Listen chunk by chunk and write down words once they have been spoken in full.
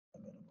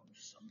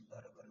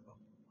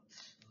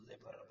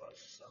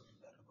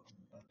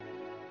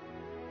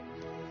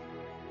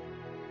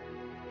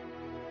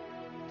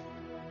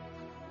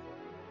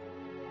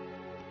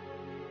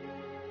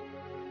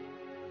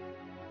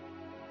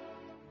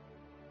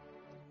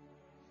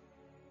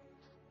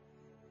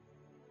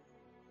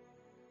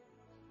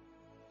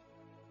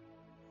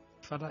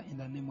Father, in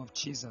the name of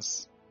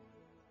Jesus,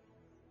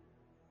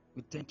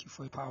 we thank you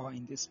for your power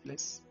in this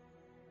place.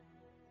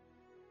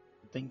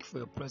 We thank you for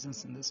your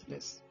presence in this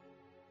place.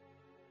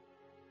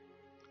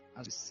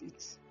 As we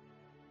sit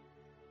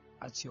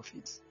at your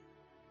feet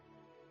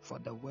for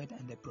the word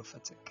and the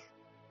prophetic,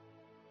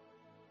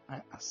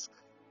 I ask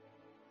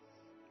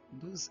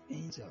those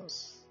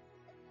angels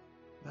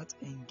that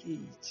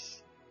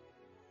engage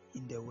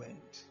in the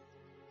word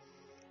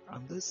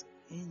and those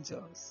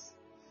angels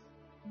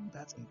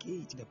that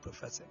engage in the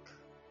prophetic,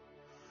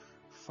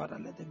 Father,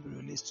 let them be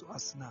released to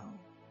us now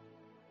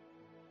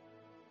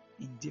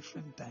in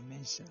different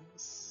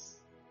dimensions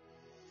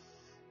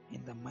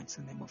in the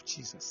mighty name of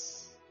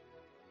Jesus.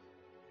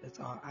 Let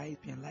our eyes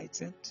be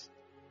enlightened,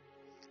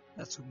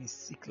 that we may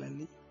see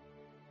clearly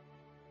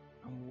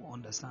and we will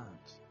understand.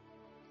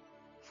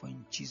 For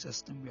in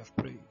Jesus' name we have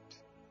prayed.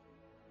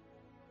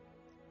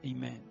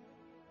 Amen.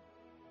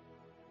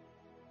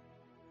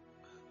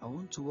 I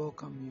want to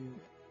welcome you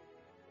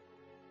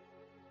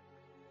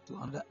to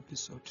another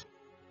episode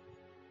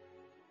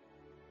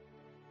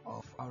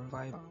of our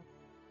revival.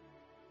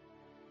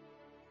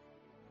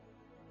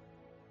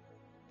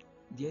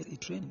 There is a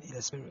training in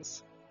the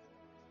spirit.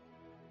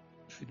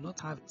 If you do not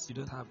have it, you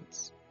don't have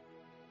it.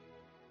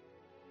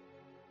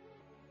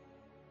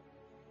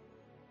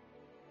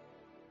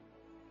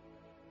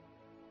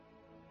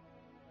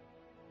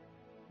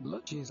 The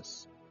Lord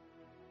Jesus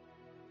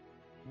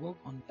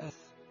walked on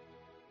earth,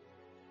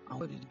 and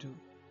what did he do?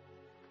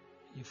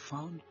 He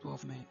found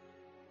 12 men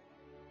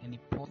and he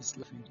poured his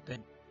life into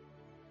them.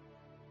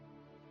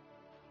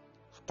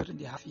 For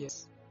 3.5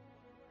 years,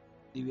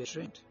 they were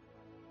trained,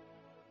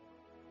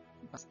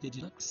 but they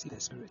did not see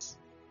the spirits.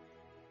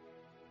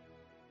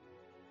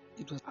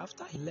 It was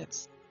after he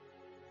left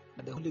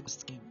that the Holy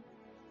Ghost came,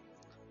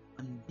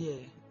 and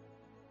there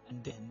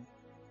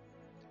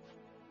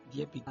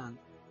began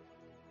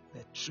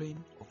the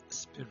training of the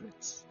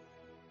spirits.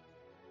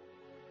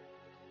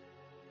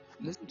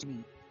 Listen to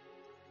me.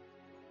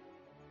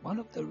 One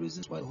of the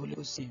reasons why the Holy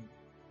Ghost came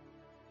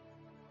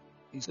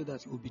is so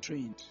that you will be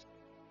trained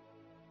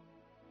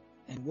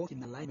and walk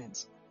in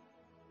alignment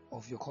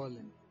of your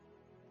calling,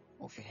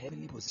 of your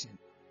heavenly position.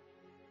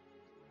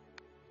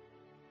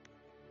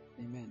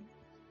 Amen.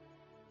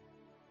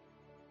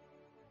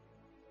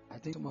 I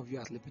think some of you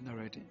are sleeping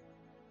already.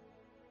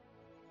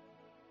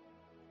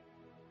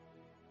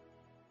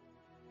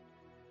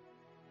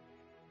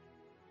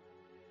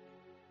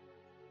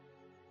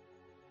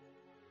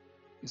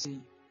 You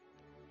see,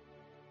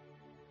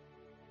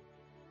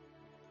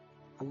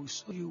 I will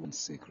show you one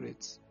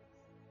secret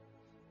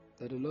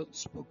that the Lord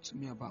spoke to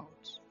me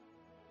about.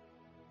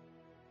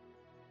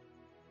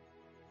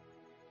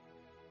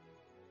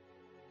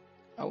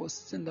 I was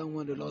sitting down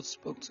when the Lord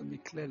spoke to me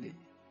clearly.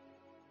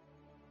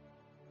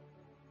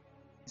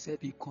 He said,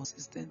 be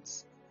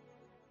consistent,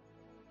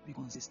 be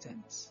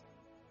consistent,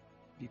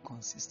 be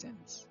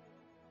consistent.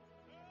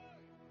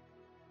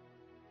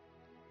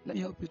 Let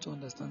me help you to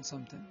understand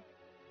something.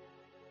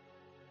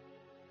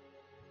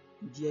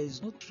 There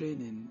is no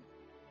training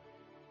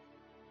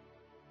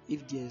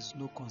if there is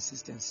no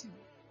consistency.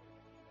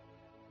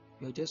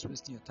 You are just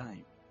wasting your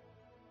time.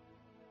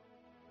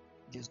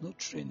 There is no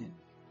training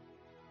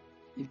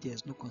if there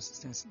is no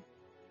consistency.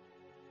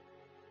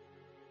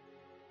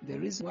 The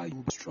reason why you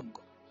will be strong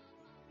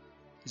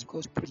is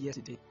because you prayed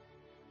yesterday,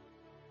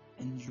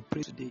 and you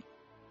pray today,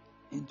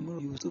 and tomorrow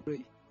you will still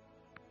pray.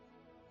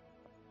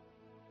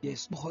 There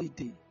is no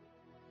holiday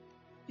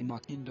in our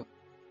kingdom.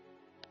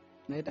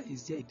 Neither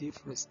is there a day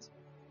of rest,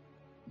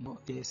 nor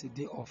there is a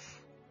day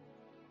off.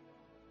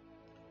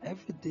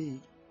 Every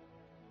day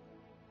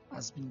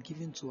has been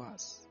given to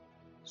us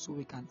so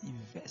we can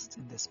invest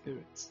in the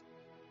Spirit.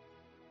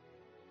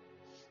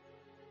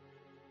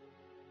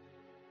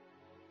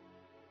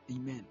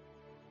 Amen.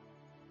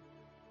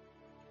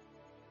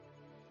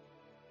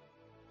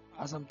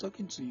 As I'm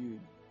talking to you,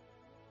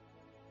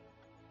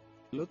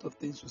 a lot of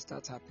things will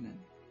start happening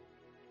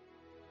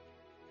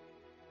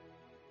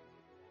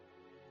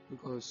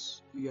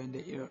because you are in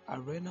the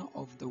arena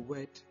of the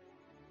word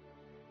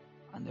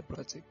and the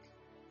prophetic.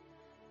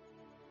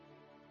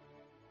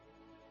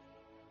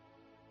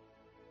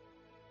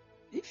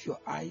 If your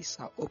eyes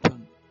are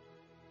open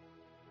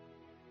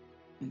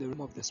in the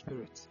realm of the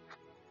Spirit,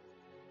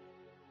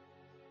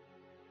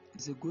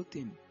 it's a good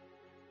thing.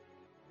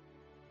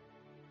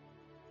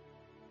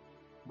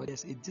 But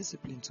there's a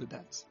discipline to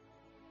that.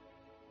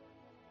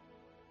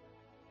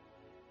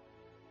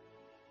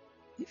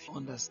 If you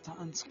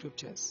understand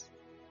scriptures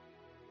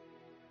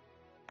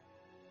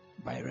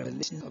by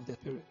revelation of the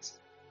Spirit,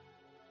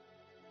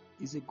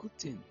 it's a good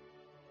thing.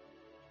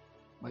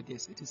 But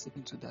there's a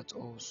discipline to that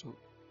also.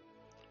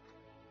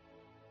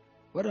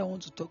 What I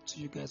want to talk to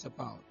you guys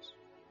about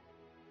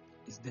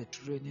is the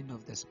training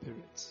of the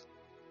Spirit.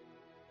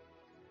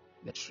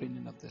 The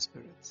training of the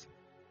Spirit.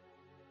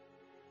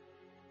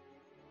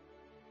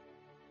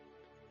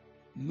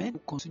 Men will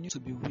continue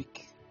to be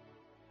weak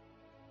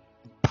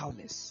and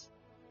powerless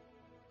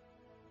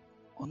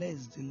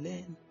unless they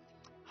learn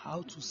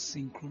how to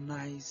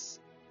synchronize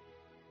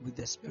with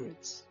the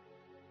Spirit.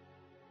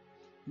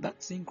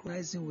 That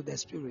synchronizing with the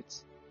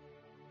Spirit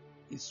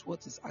is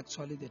what is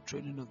actually the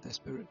training of the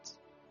Spirit.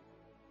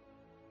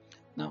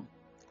 Now,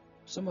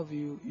 some of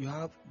you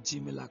have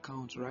Gmail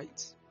account,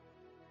 right?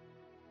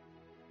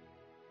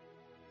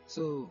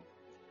 So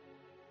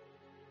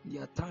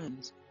there are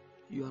times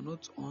you are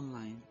not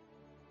online,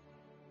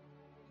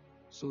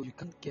 so you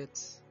can't get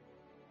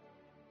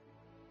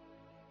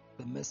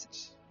the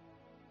message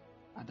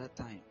at that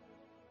time.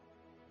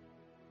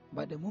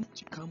 But the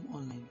moment you come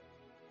online,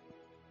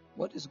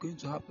 what is going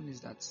to happen is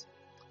that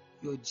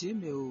your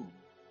Gmail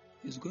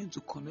is going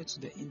to connect to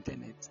the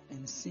internet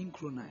and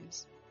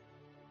synchronize.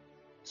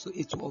 So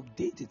it will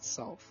update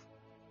itself.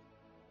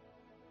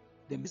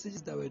 The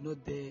messages that were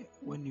not there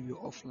when you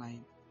were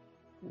offline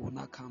will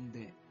not come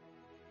there.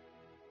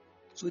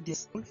 So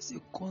there's always a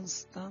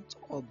constant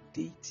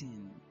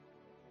updating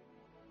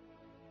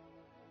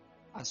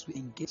as we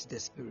engage the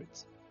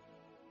Spirit.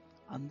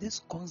 And this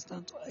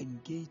constant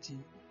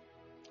updating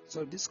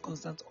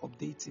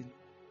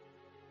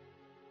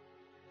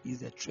is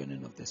the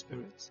training of the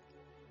Spirit.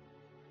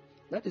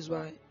 That is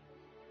why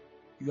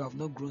you have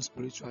not grown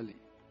spiritually.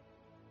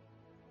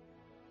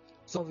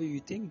 Some of you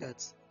think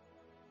that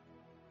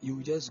you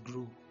will just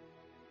grow.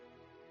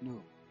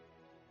 No.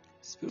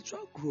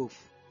 Spiritual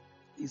growth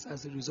is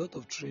as a result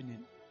of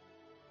training.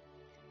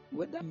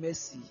 Whether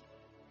Messi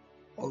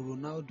or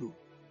Ronaldo,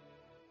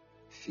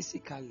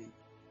 physically,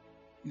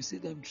 you see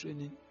them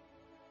training.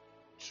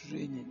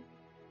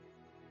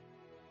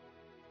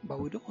 But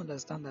we don't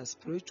understand that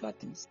spiritual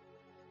things,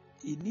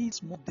 it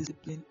needs more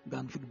discipline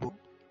than football.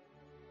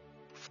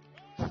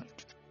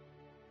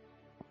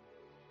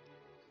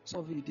 Some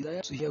of you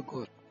desire to hear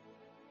God.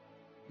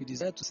 You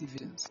desire to see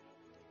visions.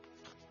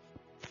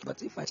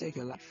 But if I check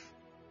your life,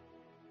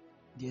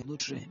 there is no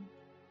training.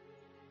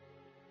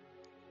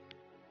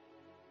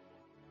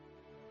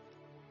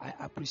 I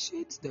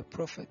appreciate the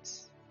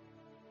prophets,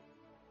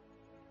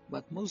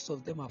 but most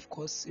of them have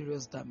caused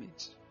serious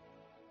damage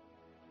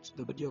to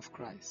the body of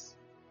Christ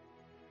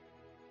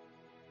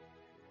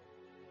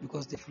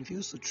because they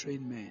refuse to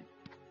train men.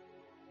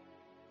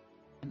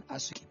 And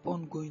as you keep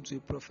on going to a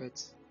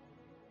prophet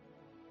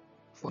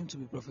for him to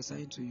be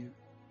prophesying to you,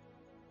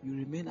 you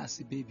remain as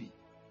a baby.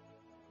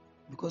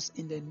 Because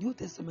in the New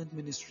Testament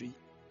ministry,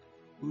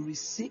 we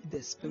receive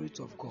the Spirit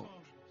of God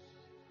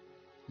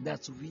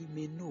that we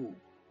may know.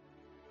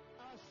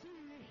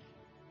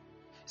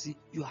 See,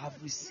 you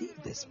have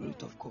received the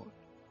Spirit of God.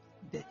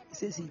 It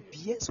says He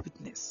bears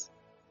witness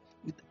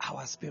with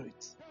our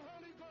spirit.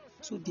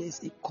 So there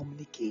is a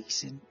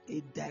communication,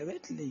 a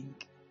direct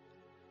link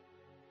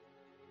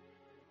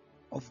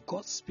of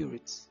God's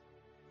Spirit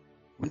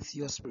with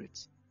your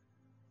spirit.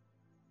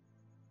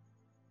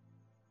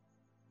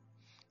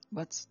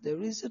 But the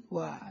reason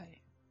why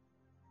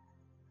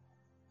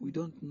we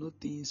don't know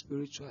things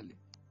spiritually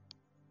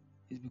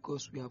is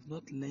because we have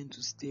not learned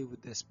to stay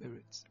with the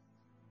Spirit.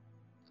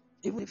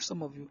 Even if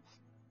some of you,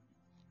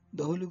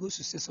 the Holy Ghost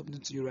will say something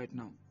to you right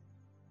now,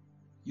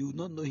 you will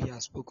not know He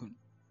has spoken.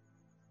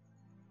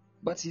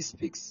 But He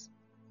speaks.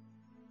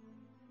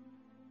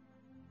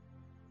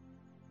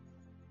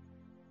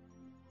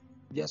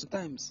 There are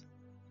sometimes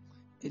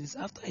it is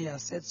after He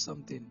has said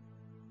something,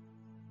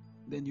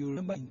 then you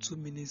remember in 2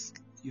 minutes,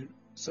 you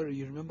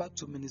remember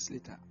 2 minutes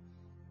later.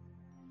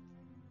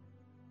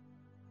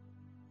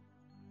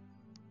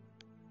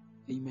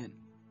 Amen.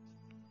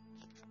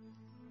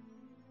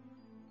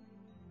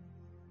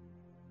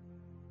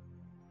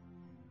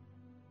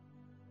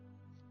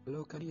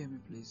 Hello, can you hear me,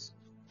 please?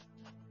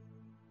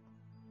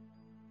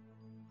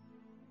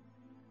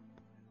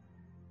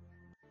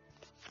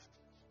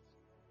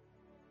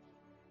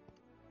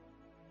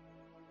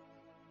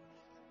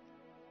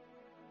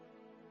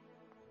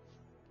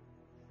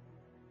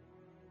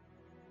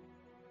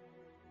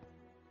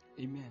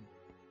 Amen.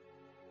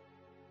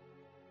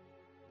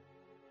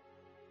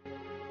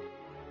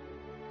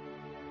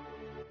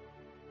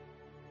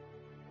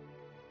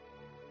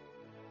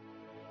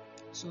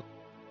 So,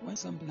 when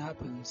something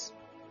happens,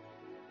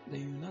 then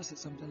you now say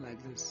something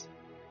like this.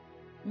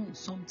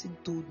 Something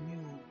told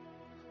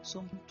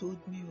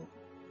me,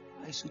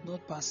 I should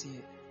not pass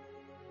here.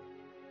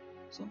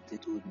 Something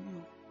told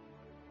me,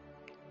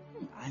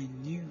 I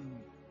knew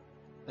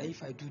that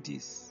if I do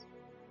this,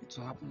 it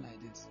will happen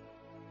like this.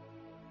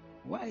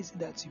 Why is it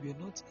that you were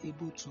not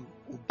able to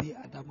obey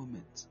at that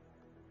moment?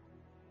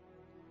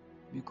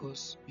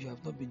 Because you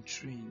have not been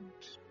trained.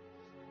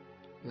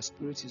 Your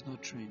spirit is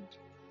not trained.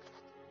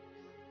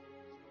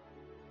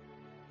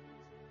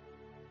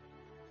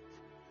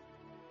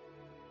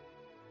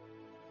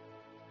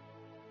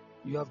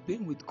 You have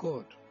been with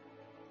God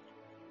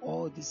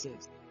all these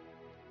years,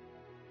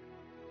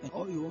 and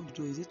all you want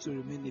to do is it to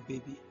remain a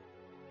baby.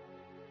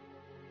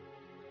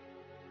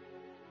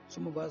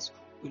 Some of us,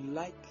 we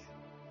like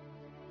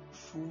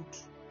food,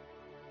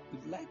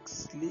 we like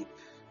sleep,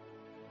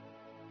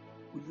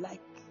 we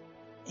like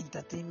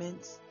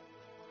entertainment.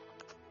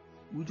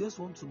 We just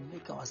want to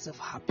make ourselves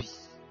happy.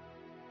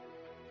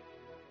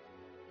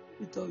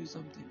 Let me tell you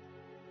something.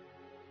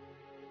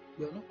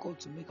 We are not called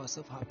to make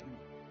ourselves happy.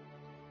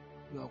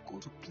 We are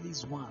called to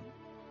please one.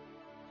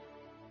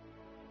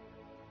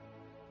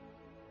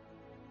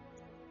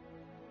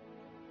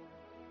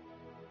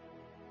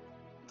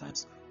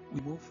 Sometimes we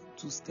move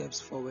 2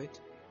 steps forward,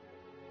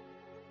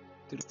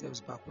 3 steps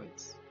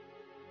backwards.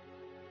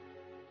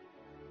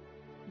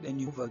 Then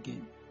you move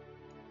again.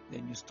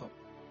 Then you stop.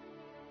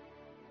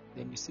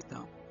 Then you sit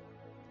down,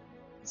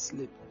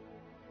 sleep.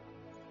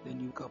 Then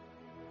you wake up.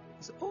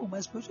 You say, oh, my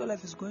spiritual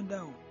life is going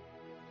down.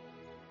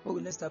 Oh,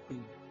 let's start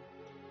praying.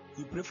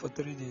 You pray for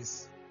 3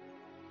 days.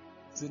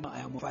 You say, no, I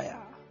am on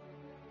fire.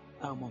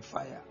 I am on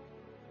fire.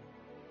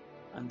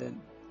 And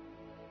then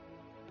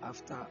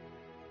after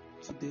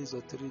 2 days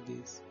or 3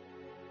 days,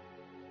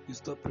 you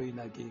stop praying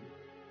again.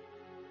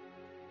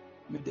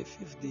 Maybe the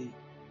 5th day,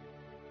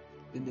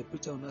 then the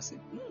preacher will not say,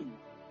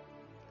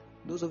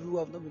 those of you who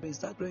have not been praying,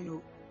 start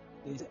praying.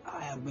 Then you say,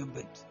 I have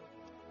remembered.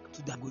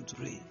 Today I'm going to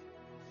pray.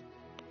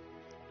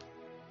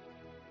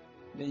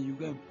 Then you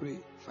go and pray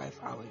 5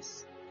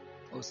 hours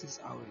or 6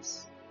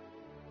 hours.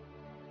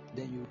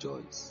 Then you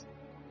rejoice.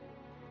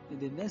 And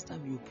the next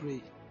time you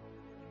pray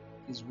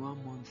is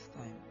 1 month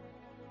time.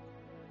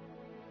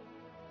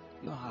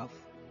 You don't have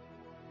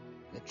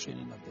the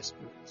training of the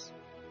Spirit.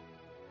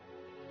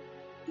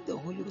 If the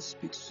Holy Ghost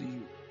speaks to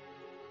you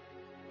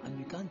and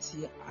you can't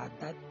hear at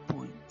that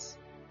point,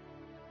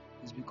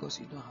 it's because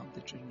you don't have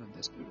the training of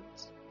the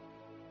Spirit.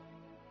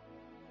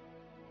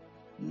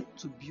 Learn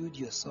to build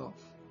yourself.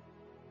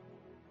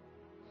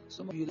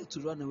 Some of you like to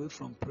run away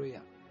from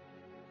prayer.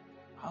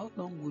 How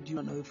long would you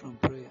run away from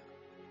prayer?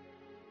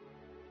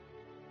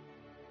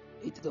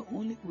 It's the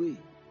only way.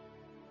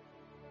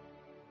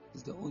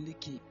 It's the only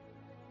key.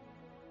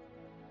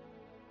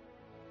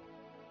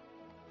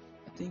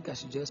 I think I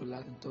should just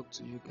relax and talk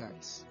to you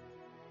guys.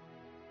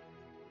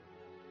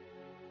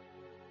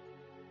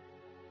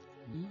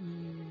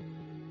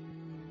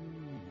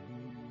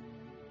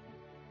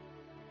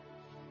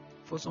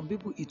 For some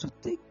people, it will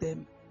take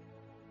them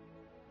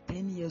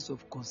 10 years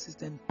of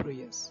consistent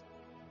prayers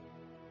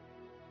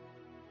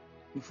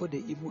before they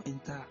even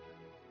enter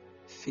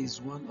phase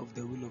 1 of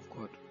the will of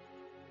God.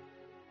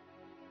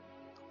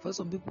 For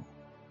some people,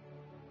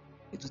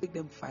 it will take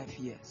them 5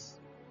 years.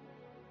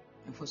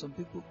 And for some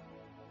people,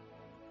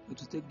 it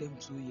will take them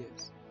 2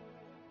 years.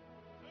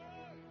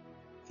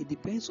 It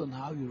depends on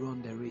how you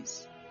run the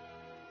race.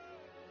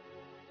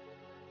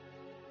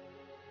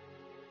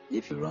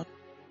 If you run,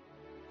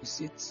 you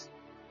sit,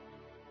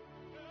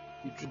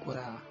 you drink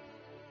water,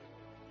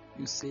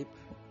 you sleep,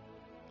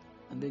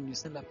 and then you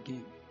stand up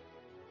again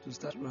to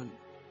start running.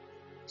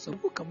 Some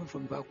people coming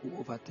from back will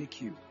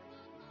overtake you.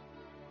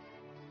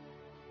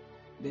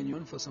 Then you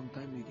run for some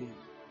time again.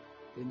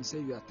 Then you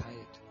say you are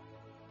tired,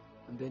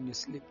 and then you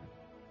sleep.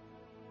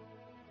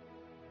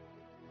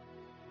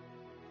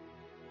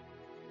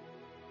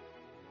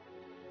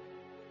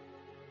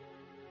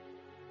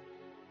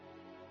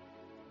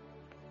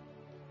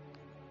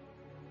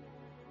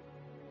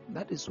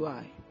 That is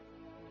why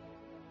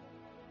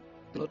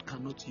the Lord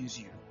cannot use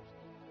you.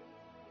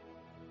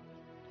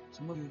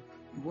 Some of you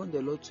want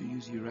the Lord to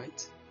use you,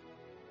 right?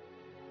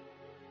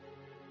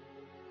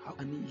 How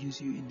can He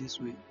use you in this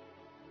way?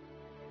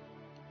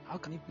 How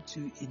can He put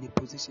you in a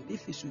position?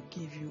 If He should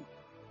give you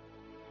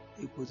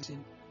a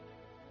position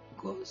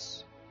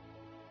because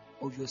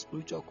of your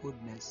spiritual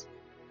coldness,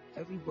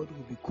 everybody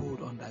will be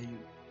cold under you.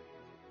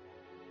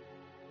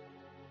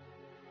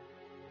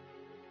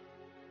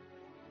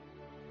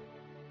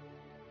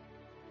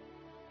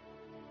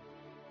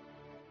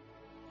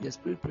 The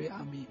Spirit Prayer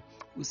Army,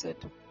 we said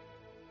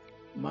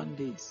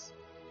Mondays,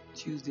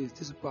 Tuesdays,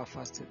 these people are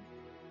fasting.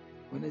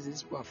 Wednesdays,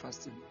 these people are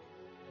fasting.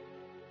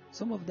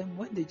 Some of them,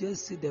 when they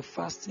just see the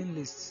fasting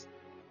list,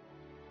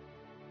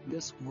 they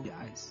just move their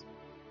eyes.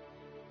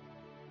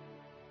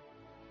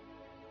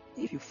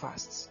 If you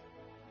fast,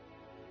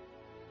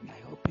 you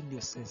are helping your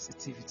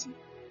sensitivity.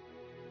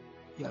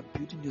 You are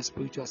building your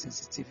spiritual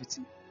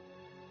sensitivity.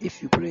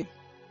 If you pray,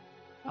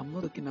 I'm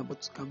not talking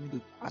about coming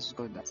to ask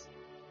God that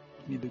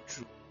it may be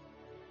true.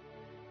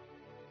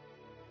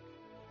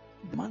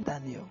 The man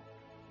Daniel,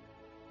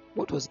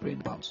 what was he praying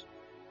about?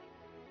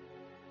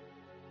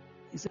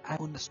 He said, I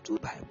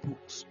understood by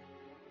books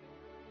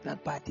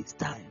that by this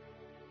time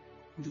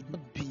we should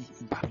not be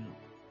in Babylon.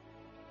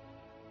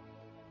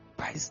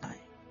 By this time.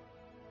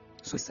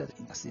 So he started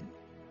interceding.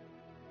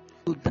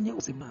 So Daniel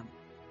was a man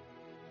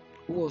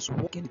who was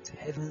working with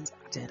heaven's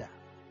agenda.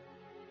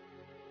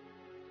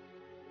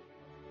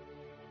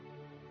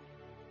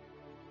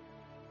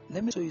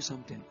 Let me show you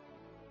something.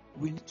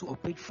 We need to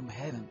operate from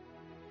heaven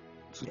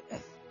to the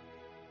earth.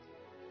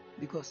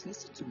 Because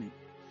listen to me.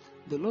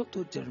 The Lord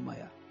told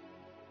Jeremiah,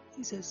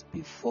 He says,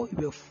 before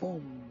you were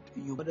formed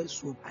in your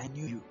mother's womb, I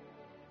knew you.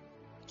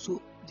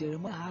 So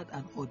Jeremiah had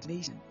an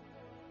ordination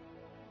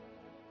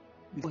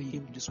before he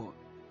came to this world.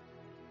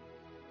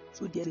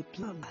 So there's a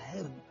plan that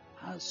heaven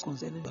has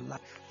concerning your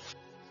life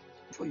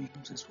before you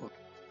came to this world.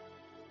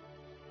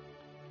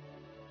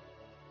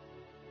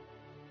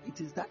 It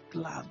is that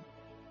plan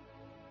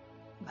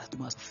that you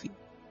must fulfill.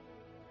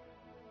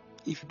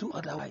 If you do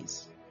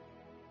otherwise,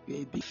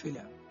 you're a big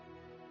failure.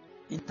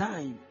 In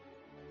time,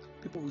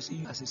 people will see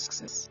you as a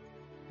success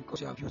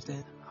because you have built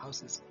 10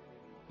 houses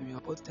and you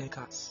have bought 10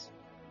 cars.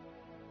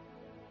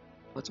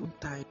 But when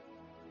time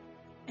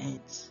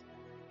ends,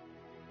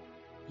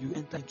 you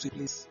enter into a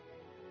place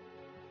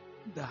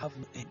that have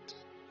no end.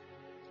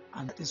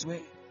 And that is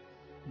where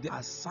the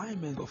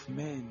assignment of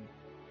men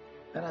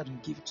that have been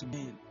given to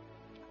men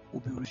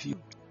will be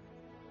revealed.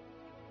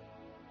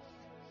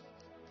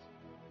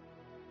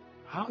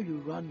 How you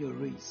run your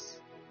race,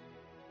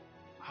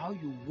 how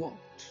you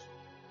walked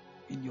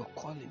in your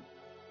calling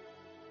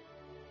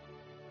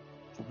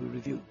will be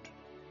revealed.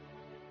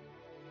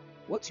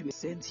 What you were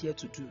sent here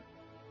to do,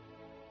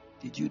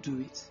 did you do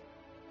it?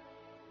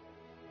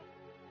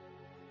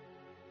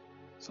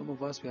 Some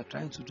of us, we are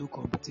trying to do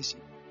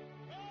competition.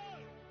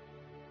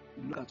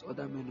 You look at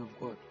other men of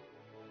God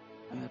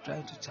and you are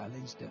trying to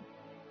challenge them.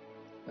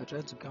 You are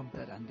trying to become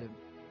better than them.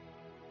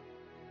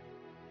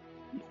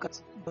 Look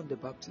at John the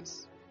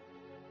Baptist.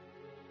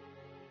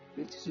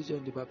 Let's see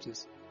John the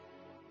Baptist.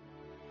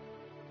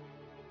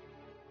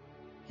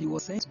 He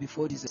was sent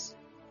before Jesus.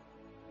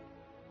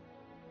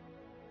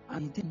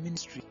 And he did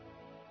ministry.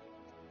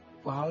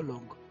 For how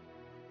long?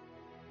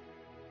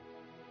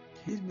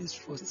 His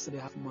ministry for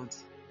 6.5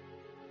 months.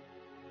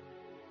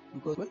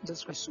 Because when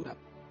Jesus Christ showed up,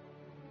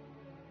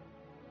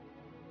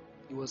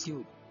 he was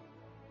healed.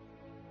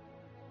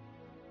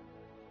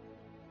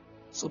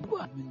 So people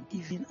have been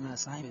given an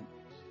assignment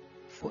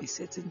for a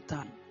certain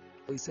time,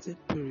 for a certain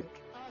period.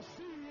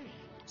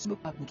 Some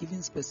people have been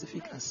given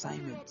specific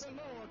assignments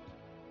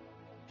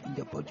in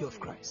the body of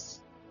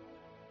Christ.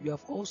 You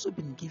have also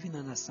been given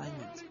an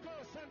assignment.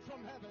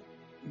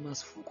 You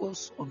must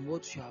focus on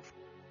what you have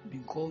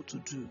been called to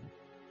do.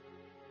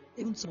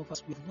 Even some of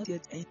us, we have not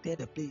yet entered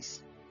the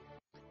place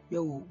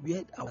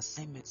where our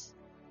assignments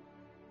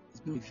is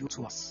being revealed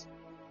to us.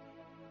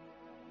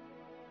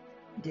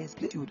 There is a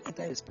place you would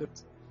enter your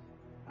spirit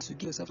as you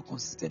give yourself to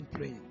consistent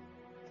praying,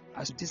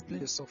 as you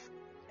discipline yourself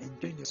and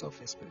train yourself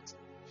in the spirit.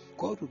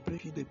 God will bring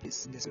you to a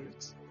place in the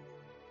spirit.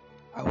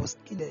 I was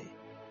in there.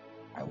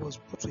 I was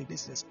brought to a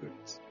place in the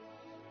spirit.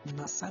 An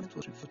assignment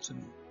was revealed to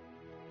me.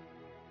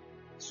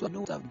 So I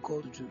know what I've been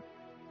called to do.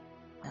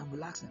 I am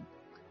relaxing.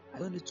 I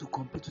don't need to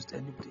compete with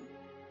anybody.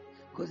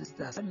 Because it's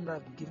the assignment that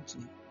has been given to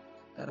me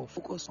that I'll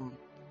focus on.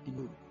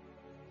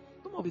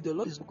 Some of it, the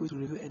Lord is not going to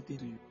reveal anything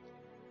to you.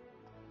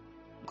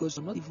 Because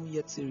you're not even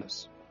yet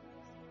serious.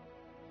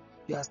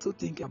 You are still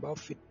thinking about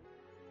faith.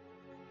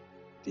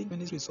 Think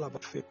ministry is all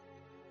about faith.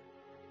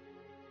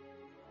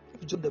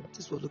 If John the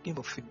Baptist was looking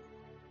for faith,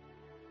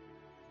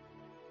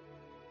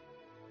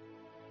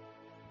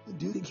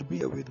 do you think he'd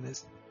be a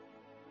witness?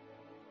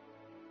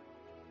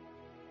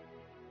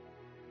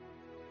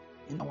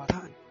 In our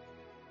time,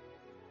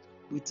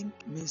 we think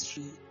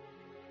ministry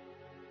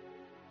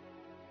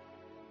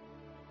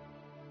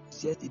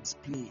is just a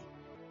display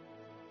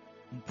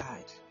in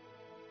pride.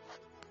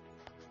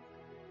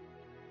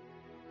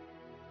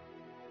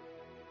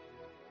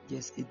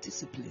 There's a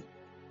discipline.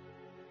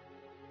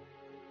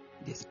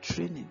 There's a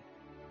training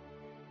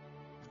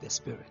of the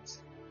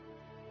spirit.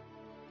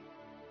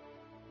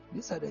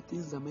 These are the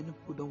things that many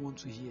people don't want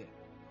to hear.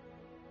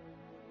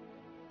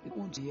 They don't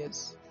want to hear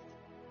this.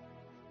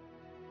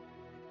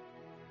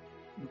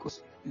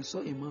 Because you saw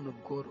a man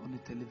of God on the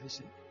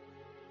television.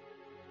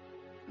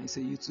 I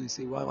say, you too, you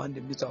say, one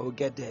day I will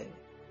get there.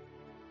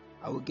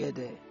 I will get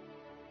there.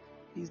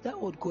 Is that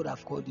what God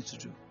have called you to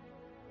do?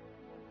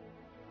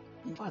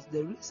 In fact,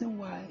 the reason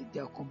why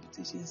there are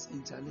competitions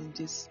and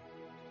challenges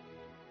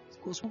is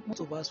because most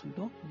of us, we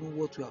don't know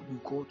what we have been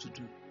called to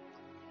do.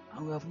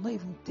 And we have not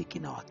even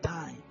taken our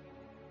time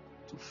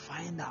to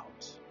find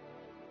out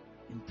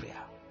in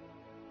prayer.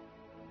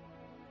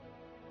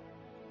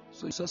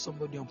 So you saw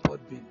somebody on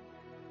Podbean.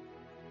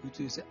 You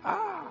too, you say,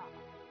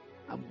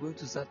 I'm going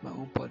to start my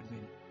own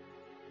Podbean.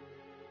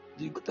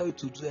 Did God tell you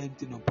to do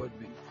anything on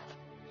Podbean?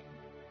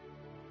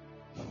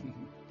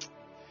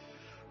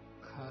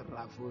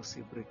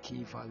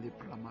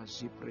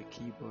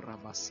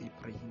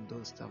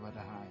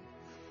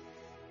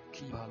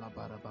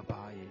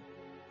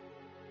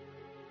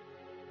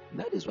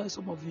 That is why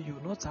some of you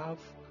will not have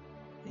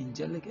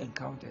angelic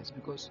encounters,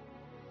 because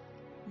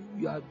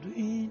you are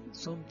doing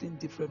something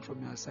different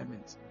from your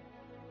assignment.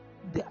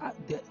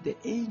 The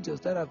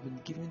angels that have been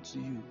given to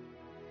you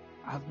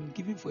have been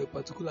given for a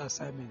particular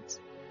assignment.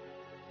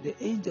 The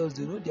angels,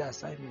 they know their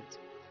assignment.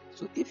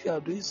 So if you are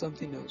doing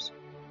something else,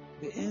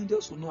 the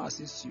angels will not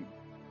assist you.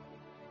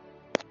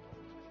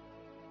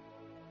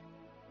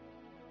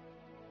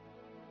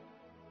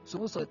 So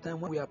most of the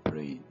time when we are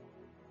praying,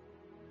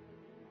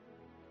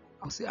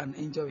 I'll say an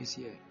angel is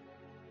here.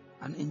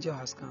 An angel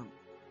has come.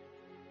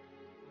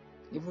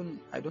 Even,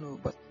 I don't know,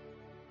 but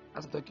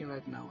as I'm talking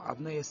right now, I've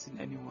not yet seen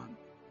anyone.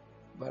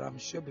 But I'm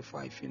sure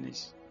before I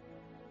finish,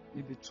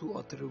 maybe 2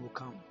 or 3 will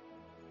come.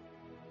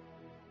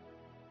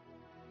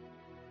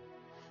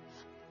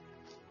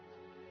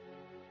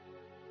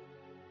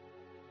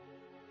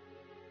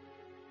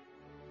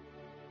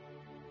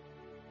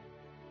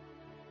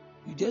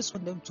 You just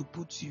want them to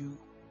put you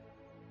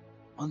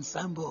on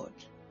signboard.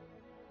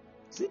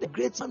 See the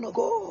great Son of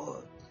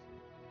God.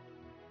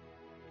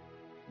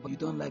 But you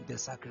don't like the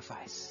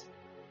sacrifice.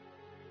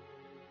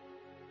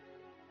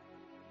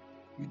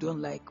 You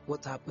don't like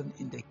what happened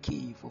in the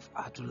cave of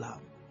Adullam.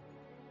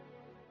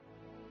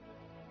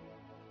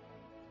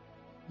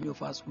 Many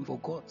of us, we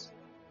forgot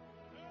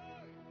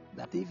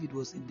that David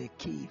was in the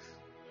cave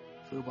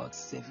for about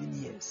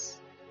 7 years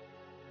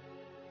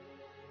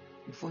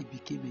before it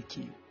became a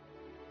king.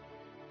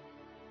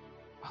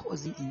 How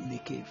was he in the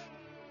cave?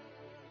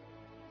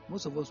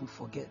 Most of us will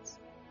forget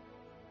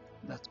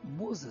that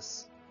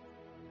Moses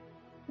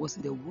was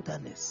in the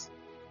wilderness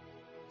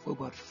for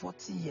about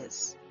 40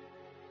 years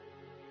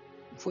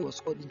before he was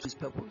called into his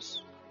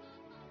purpose.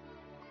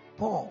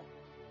 Paul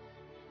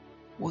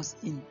was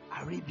in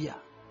Arabia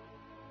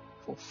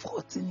for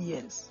 14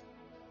 years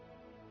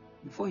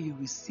before he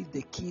received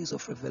the keys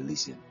of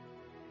revelation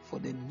for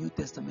the New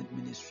Testament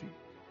ministry.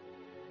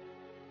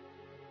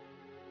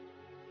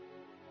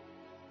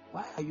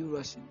 Why are you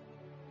rushing?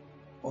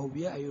 Or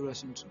where are you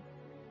rushing to?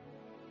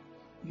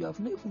 You have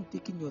not even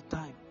taken your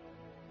time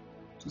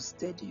to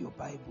study your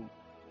Bible.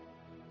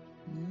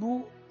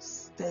 No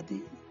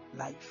study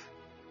life.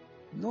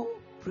 No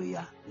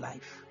prayer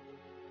life.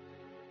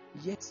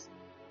 Yet,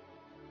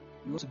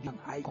 you want to be an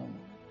icon.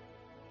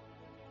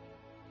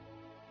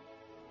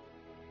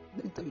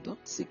 Let me tell you,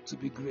 don't seek to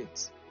be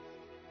great.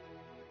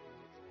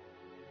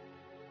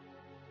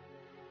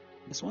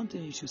 There's one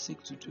thing you should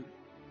seek to do.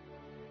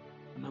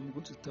 And I'm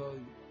going to tell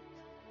you.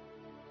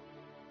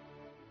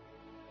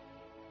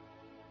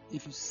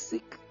 If you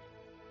seek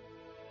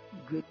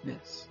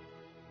greatness,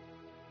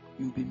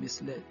 you'll be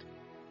misled.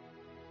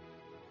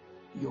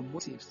 Your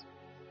motives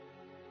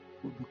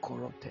will be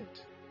corrupted.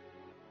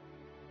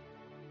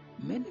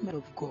 Many men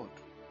of God,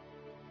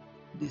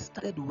 they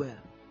started well,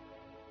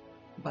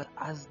 but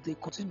as they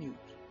continued,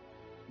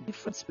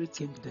 different spirits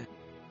came to them.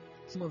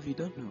 Some of you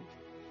don't know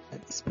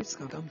that the spirits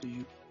can come to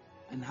you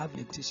and have a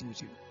negotiation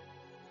with you.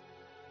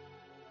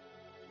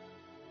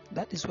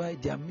 That is why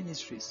their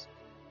ministries,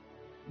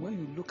 when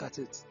you look at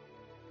it,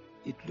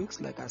 it looks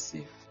like as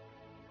if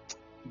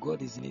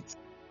God is in it.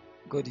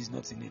 God is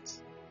not in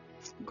it.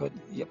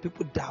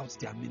 People doubt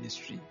their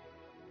ministry.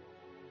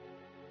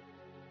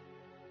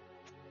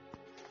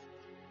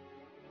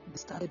 They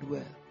started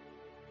well,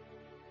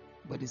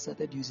 but they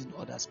started using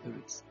other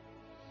spirits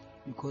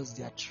because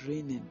their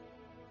training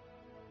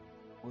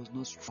was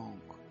not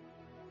strong.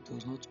 It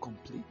was not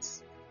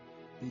complete.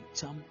 They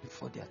jumped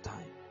before their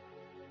time.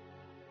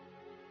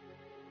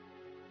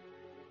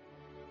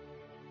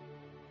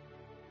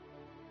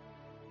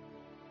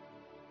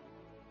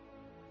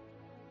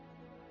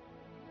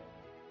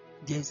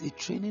 There is a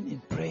training in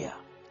prayer.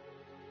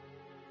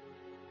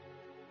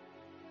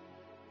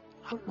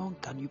 How long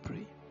can you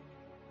pray?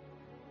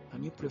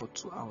 Can you pray for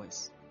 2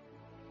 hours,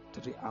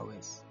 3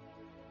 hours,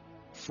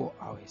 4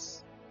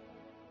 hours,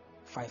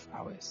 5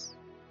 hours?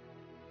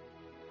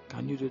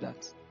 Can you do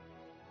that?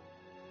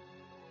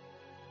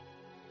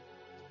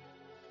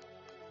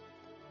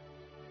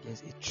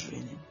 There's a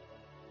training.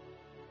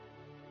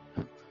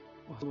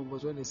 Some of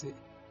us, when they say,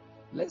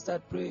 let's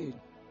start praying,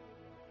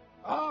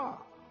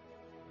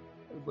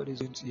 everybody's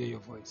going to hear your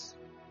voice.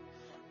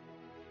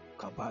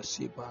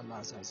 Kabasheba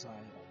Lazazaya.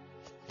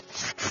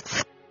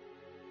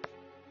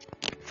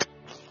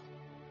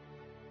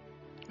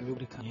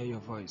 Everybody can hear your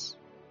voice.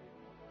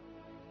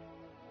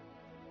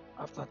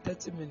 After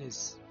 30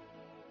 minutes,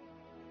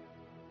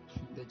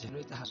 the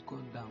generator has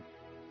gone down.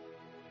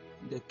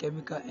 The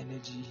chemical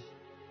energy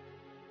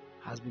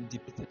has been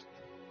depleted.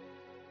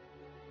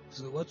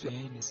 So what we're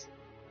hearing is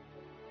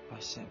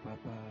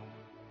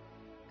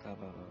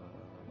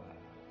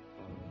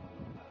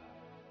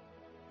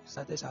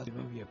started shouting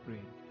when we are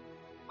praying.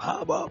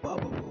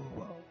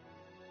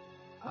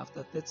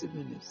 After 30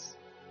 minutes,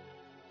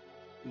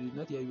 we did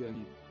not hear you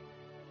again.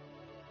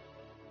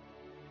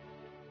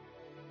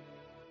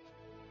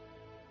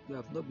 You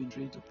have not been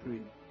trained to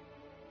pray.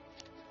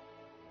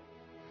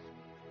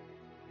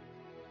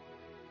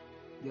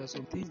 There are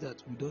some things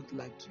that we don't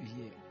like to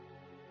hear.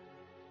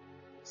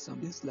 Some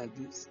things like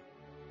this,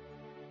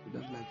 we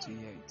don't like to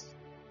hear it.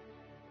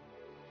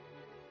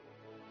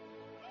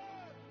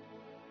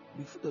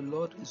 Before the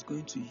Lord is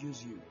going to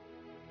use you,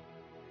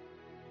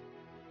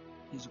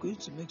 He's going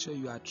to make sure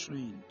you are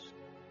trained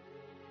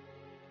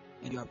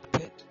and you are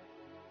prepared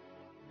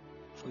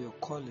for your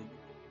calling.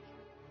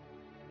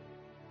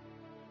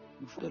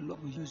 Before the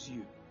Lord will use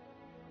you,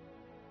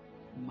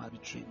 you must be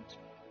trained.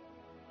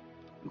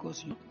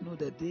 Because you don't know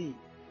the day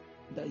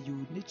that you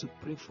will need to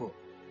pray for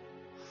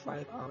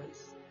 5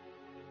 hours,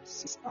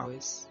 6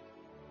 hours,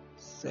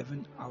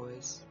 7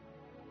 hours,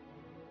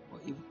 or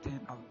even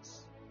 10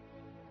 hours.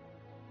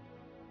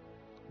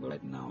 But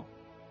right now,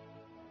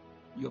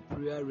 your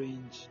prayer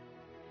range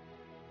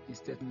is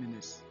 30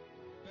 minutes.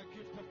 The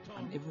gift of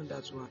And tongues. even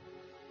that one,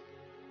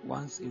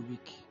 once a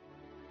week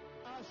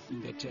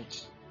in the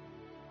church.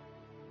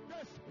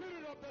 The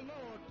Spirit of the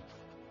Lord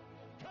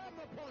come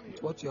upon you.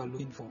 What you are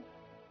looking for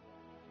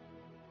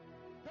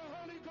The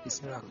Holy Ghost is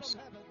come miracles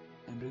from heaven.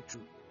 and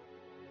breakthrough.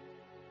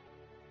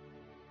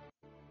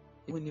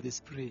 Even if they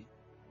pray,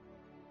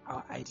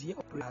 our idea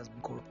of prayer has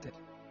been corrupted.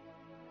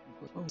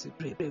 Because when we say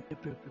pray, pray, pray,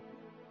 pray, pray.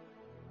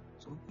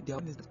 So the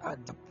one is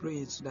that they're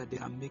praying so that they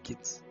can make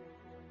it.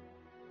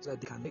 So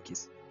that they can make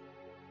it.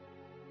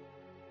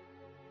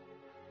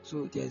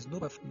 So there is no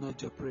perfect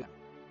knowledge of prayer.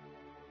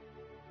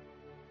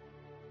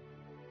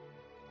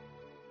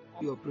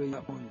 Your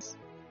prayer points,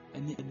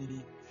 any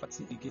enemy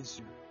fighting against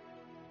you,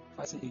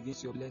 fighting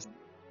against your blessing,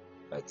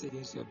 fighting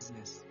against your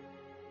business.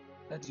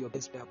 That's your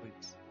best prayer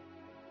point.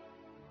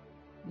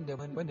 When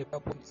the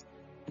prayer points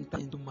enter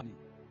into money,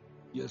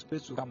 your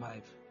spirit will come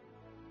alive.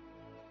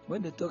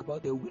 When they talk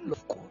about the will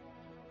of God,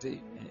 say,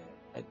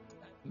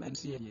 I'm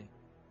here.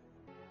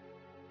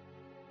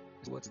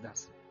 What's that?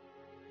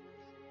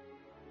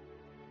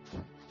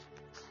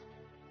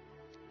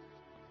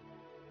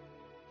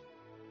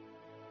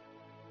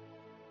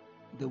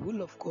 The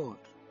will of God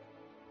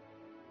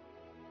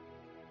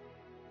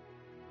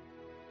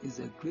is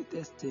the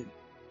greatest thing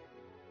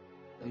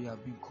that you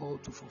have been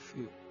called to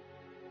fulfill.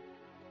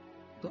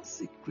 Don't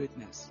seek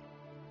greatness.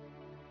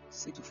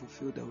 Seek to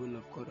fulfill the will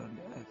of God on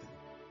the earth.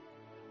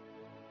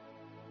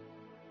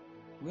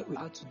 Where we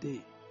are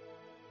today,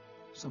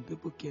 some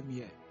people came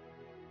here,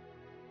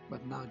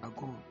 but now they are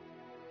gone.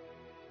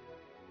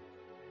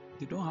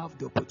 They don't have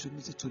the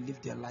opportunity to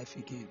live their life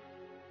again.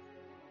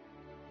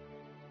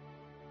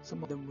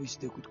 Some of them wish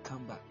they could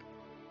come back.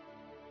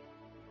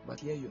 But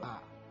here you are.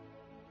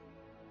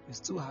 You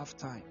still have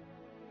time.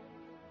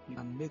 You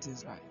can make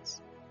things right.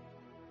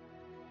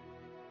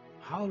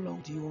 How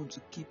long do you want to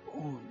keep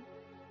on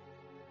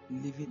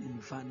living in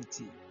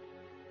vanity?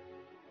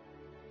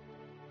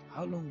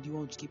 How long do you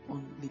want to keep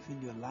on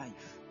living your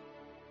life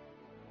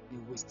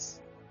in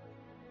waste?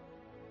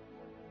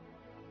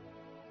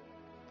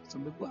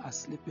 Some people are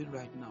sleeping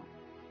right now.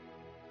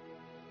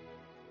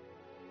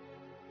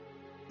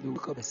 They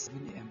wake up at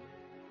 7 a.m.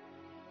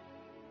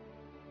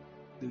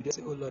 They will just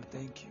say, "Oh Lord,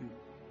 thank you."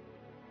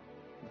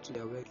 Go to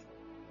their work.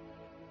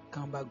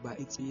 Come back by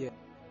 8 p.m.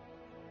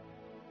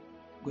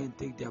 Go and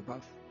take their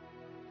bath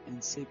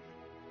and sleep.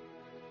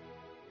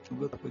 And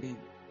wake up again.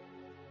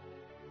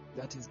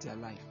 That is their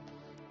life.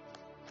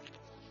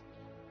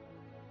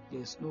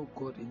 There is no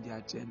God in their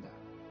agenda.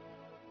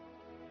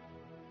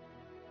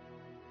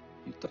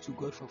 You talk to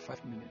God for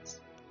 5 minutes.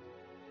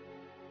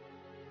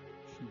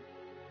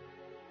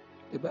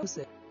 The Bible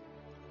said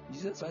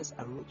Jesus Christ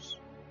arose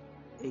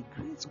a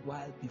great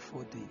while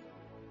before day.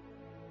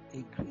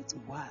 A great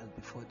while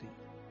before day.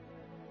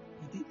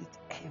 He did it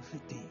every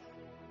day.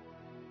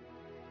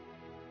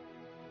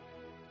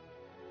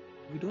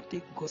 We don't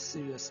take God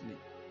seriously.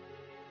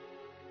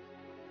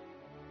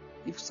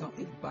 If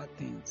bad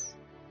things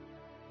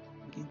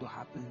begin to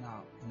happen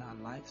now in our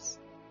lives,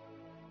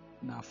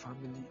 in our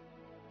family,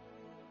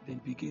 then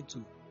begin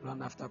to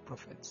run after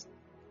prophets.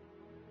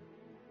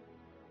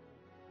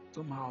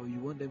 Somehow you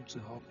want them to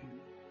help you.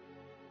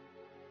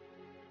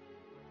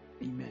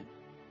 Amen.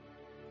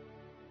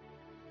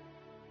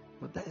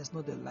 But that is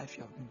not the life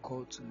you have been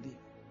called to live.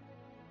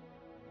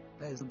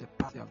 That is not the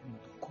path you have been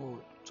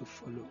called to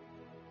follow.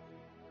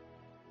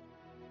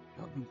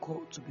 You have been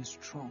called to be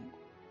strong.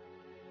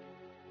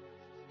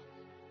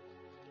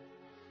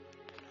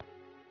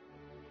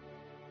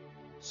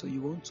 So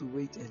you want to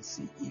wait and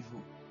see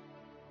evil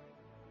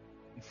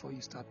before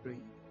you start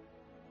praying.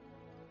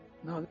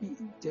 Now let me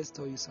just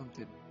tell you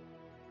something.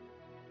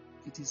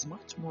 It is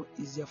much more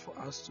easier for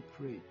us to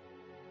pray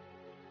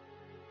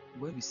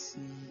when we see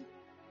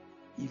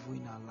evil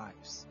in our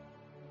lives.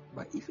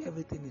 But if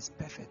everything is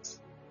perfect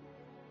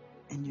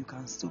and you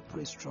can still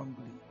pray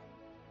strongly,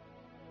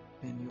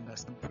 then you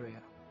understand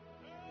prayer.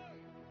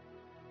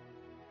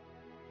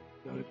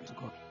 Glory be to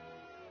God.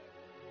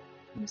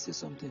 Let me say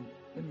something.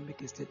 Let me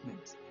make a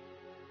statement.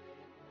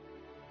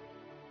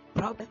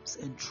 Problems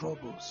and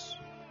troubles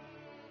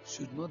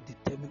should not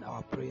determine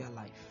our prayer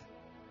life.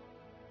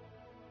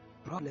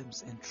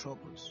 Problems and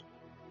troubles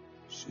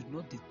should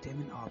not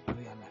determine our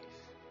prayer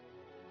life.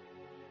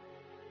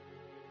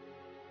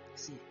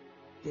 See,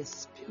 the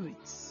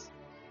spirits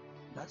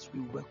that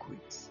we work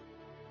with,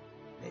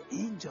 the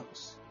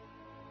angels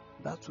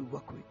that we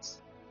work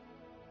with,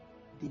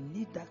 they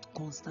need that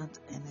constant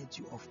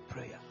energy of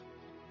prayer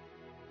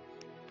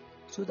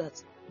so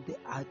that the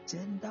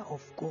agenda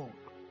of God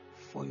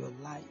for your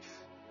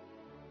life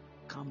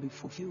can be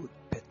fulfilled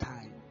per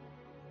time.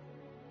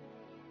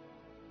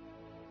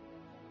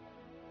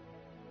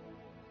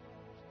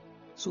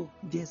 So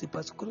there's a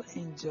particular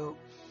angel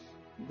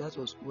that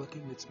was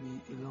working with me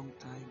a long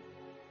time.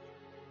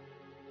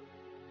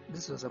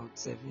 This was about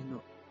 7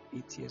 or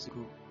 8 years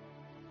ago.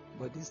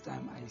 But this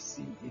time I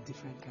see a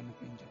different kind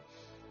of angel.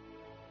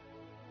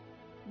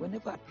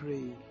 Whenever I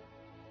pray,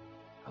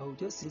 I will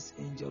just see this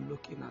angel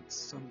looking at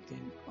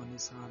something on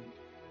his hand.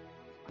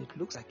 It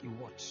looks like a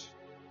watch.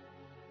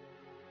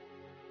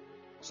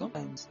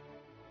 Sometimes,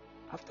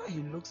 after he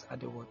looks at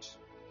the watch,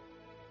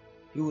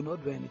 he will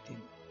not do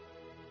anything.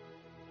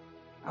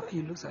 After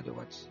he looks at the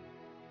watch,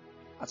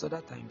 at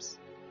other times,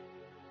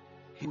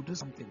 he will do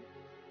something.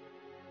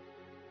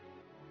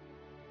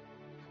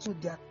 So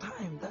there are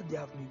times that they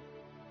have been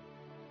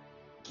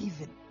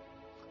given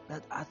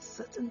that at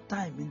certain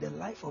time in the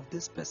life of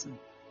this person,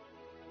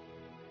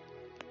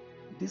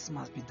 this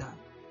must be done.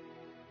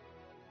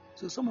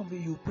 So some of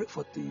you pray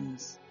for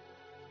things,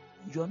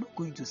 you are not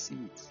going to see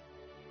it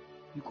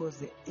because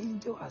the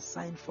angel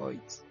assigned for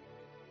it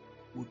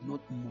would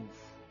not move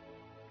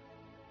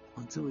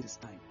until it is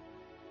time.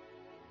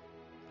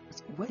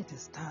 But when it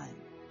is time,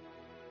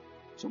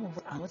 some of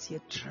us are not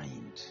yet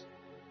trained.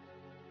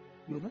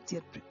 You are not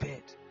yet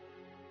prepared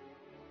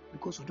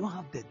because we don't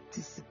have the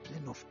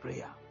discipline of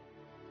prayer.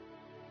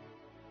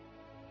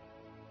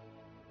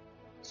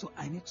 So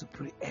I need to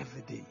pray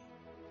every day.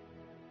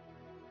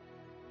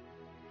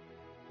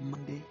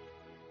 Monday,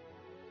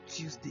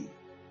 Tuesday,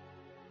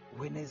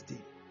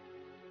 Wednesday,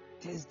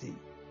 Thursday.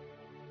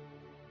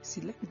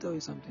 See, let me tell you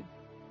something.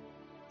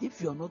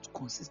 If you are not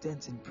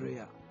consistent in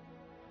prayer,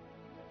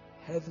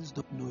 heavens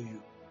don't know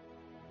you.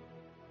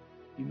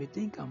 You may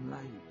think I'm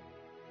lying.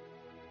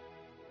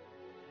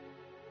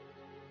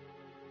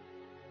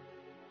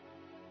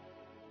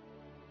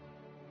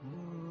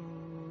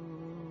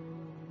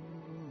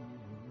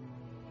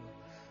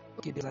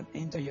 Okay, there's an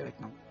angel here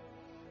right now.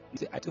 You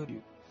see, I told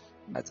you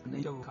that an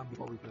angel will come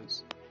before we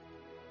close.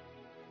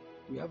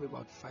 We have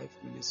about 5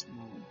 minutes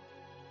more.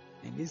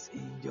 And this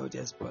angel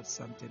just brought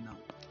something now.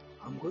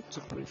 I'm going to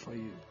pray for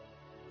you.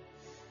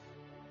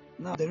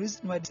 Now, the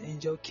reason why this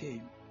angel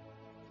came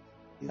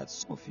is that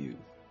some of you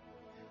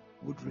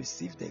would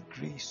receive the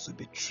grace to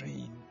be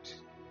trained.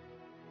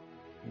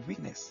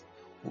 Weakness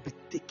will be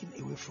taken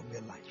away from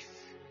your life.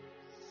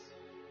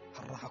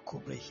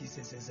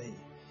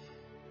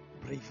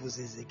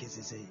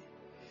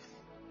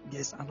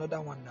 There's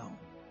another one now.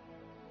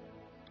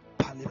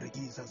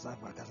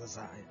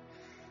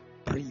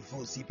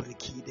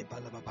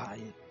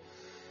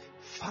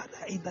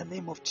 Father, in the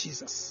name of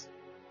Jesus,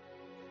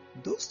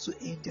 those 2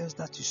 angels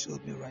that you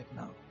showed me right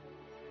now,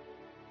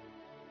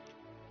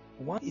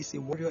 one is a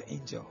warrior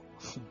angel.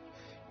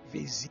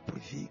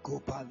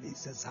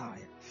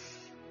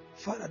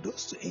 Father,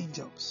 those 2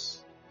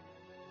 angels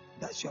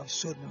that you have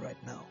showed me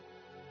right now,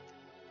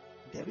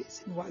 the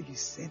reason why you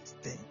sent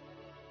them,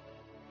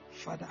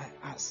 Father, I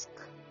ask,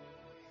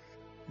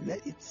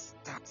 let it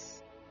start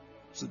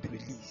to be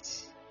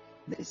released.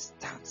 Let it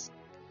start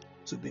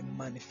to be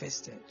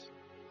manifested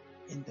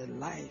in the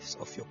lives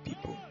of your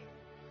people.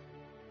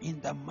 In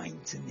the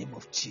mighty name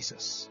of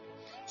Jesus.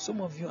 Some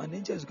of you, an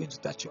angel is going to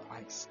touch your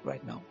eyes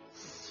right now.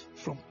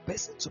 From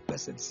person to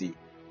person. See,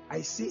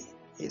 I see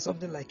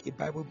something like a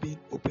Bible being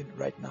opened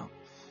right now.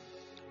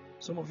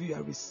 Some of you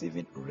are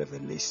receiving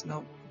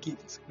revelational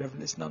gifts,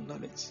 revelational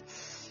knowledge.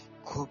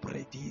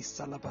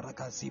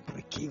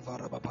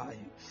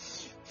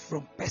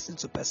 From person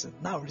to person.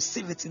 Now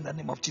receive it in the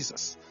name of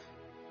Jesus.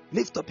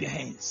 Lift up your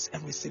hands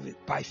and receive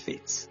it by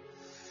faith.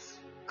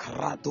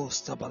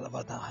 Krados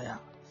tabalavadaya.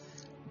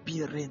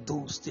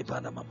 Birendos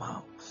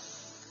tebanamama.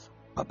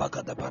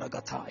 Babagada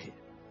baragatai.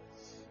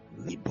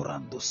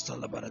 Librandos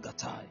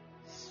talabaragatai.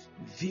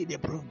 Vide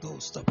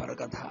brundos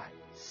tabaragatai.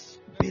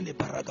 Bili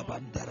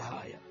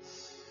baragabandaraya.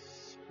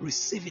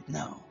 Receive it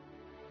now.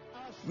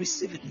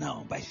 Receive it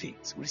now by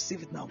faith.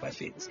 Receive it now by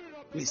faith.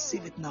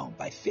 Receive it now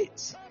by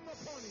faith.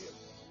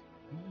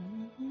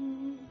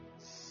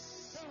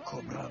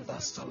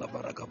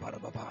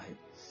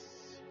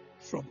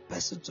 From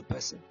person to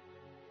person.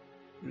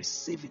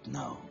 Receive it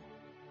now.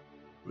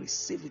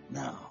 Receive it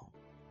now.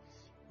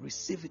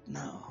 Receive it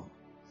now.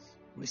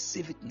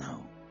 Receive it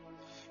now.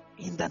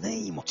 In the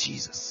name of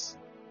Jesus.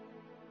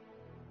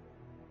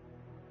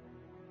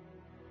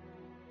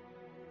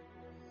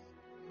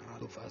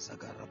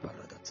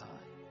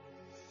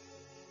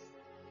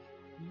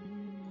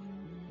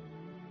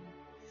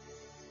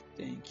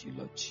 Thank you,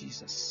 Lord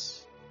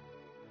Jesus.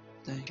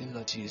 Thank you,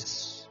 Lord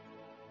Jesus.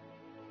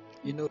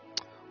 You know,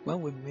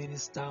 when we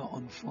minister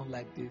on phone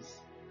like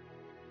this,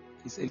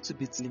 it's a little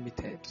bit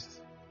limited.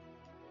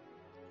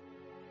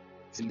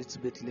 It's a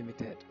little bit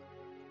limited.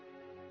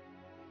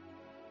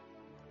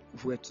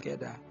 If we're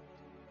together,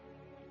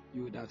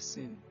 you would have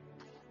seen.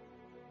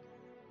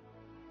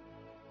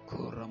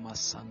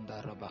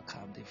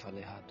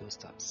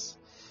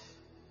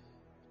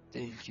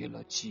 Thank you,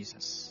 Lord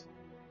Jesus.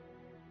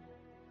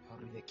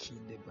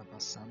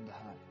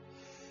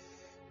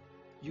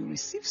 You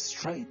receive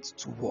strength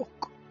to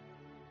walk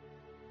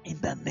in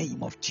the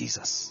name of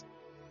Jesus.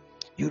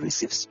 You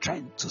receive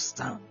strength to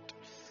stand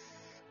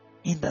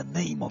in the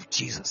name of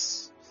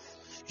Jesus.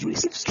 You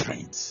receive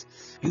strength.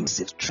 You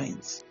receive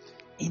strength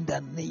in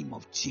the name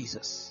of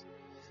Jesus.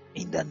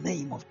 In the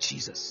name of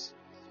Jesus.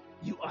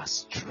 You are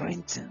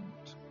strengthened.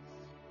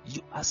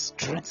 You are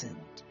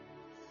strengthened.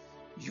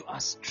 You are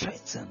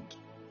strengthened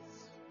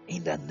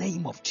in the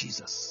name of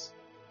Jesus.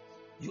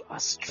 You are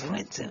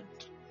strengthened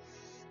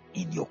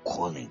in your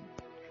calling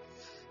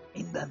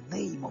in the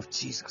name of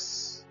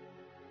Jesus.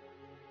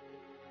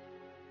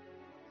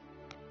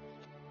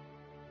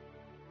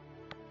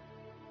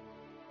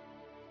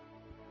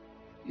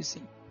 You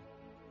see,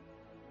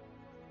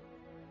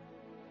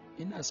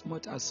 in as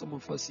much as some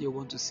of us here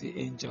want to see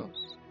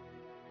angels,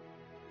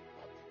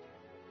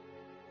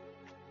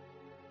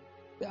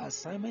 the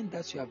assignment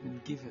that you have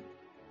been given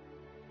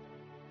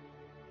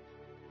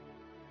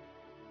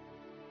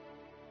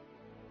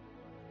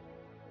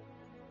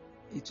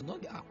it will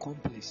not be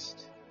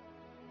accomplished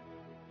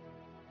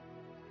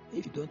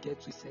if you don't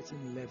get to a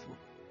certain level.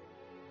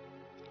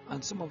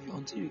 And some of you,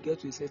 until you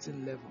get to a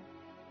certain level,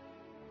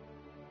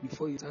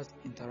 before you start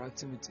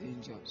interacting with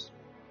angels.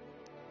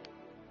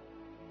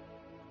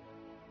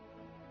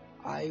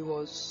 I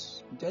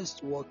was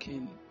just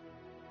walking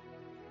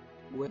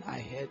when I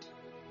heard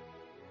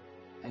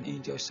an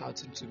angel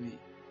shouting to me,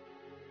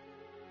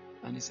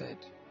 and he said,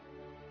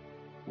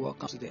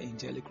 "Welcome to the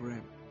angelic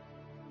realm."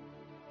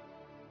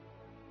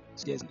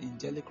 So there's an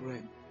angelic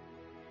realm.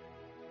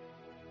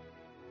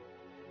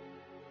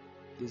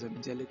 There's an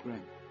angelic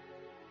realm.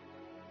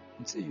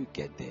 Until you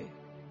get there,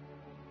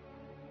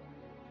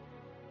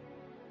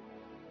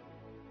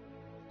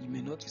 you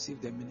may not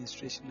receive the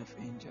administration of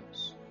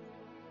angels.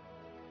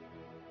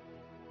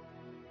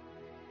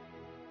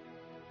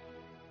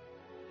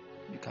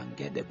 You can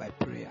get there by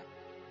prayer.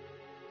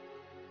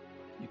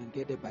 You can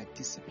get there by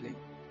discipline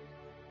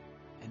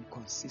and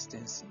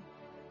consistency.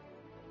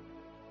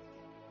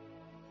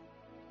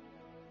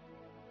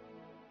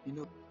 You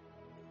know,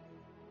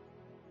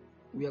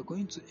 we are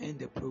going to end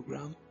the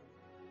program.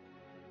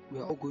 We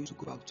are all going to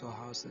go back to our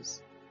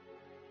houses.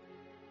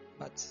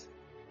 But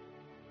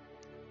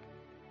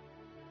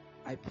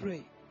I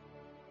pray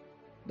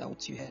that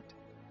what you heard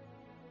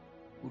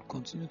will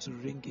continue to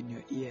ring in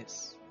your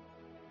ears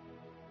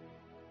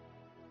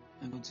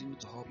and continue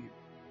to help you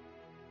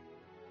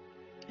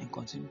and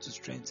continue to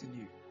strengthen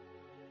you.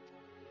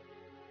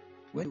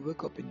 When you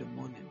wake up in the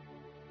morning,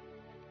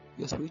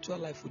 your spiritual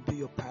life would be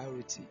your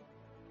priority.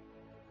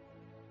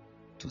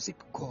 To seek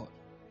God,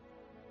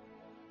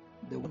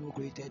 the one who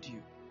created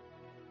you,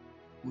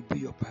 would be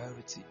your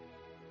priority.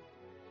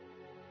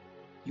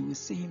 You will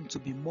see Him to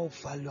be more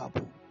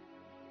valuable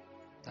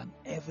than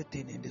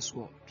everything in this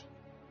world.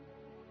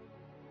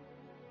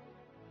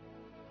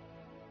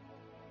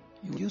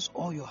 You use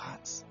all your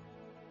hearts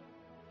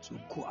to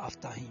go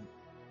after Him,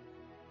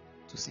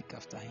 to seek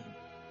after Him.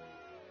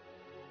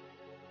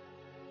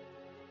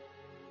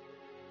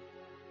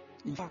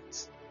 In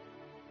fact,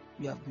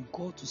 we have been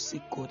called to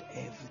seek God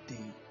every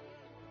day.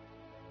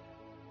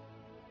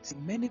 See,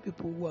 many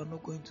people who are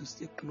not going to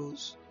stay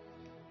close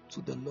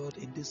to the Lord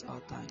in this our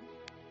time,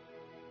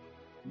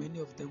 many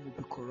of them will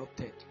be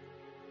corrupted.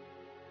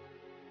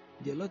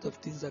 There are a lot of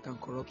things that can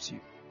corrupt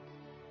you.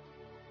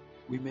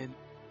 Women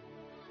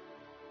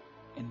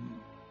and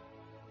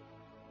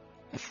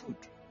food.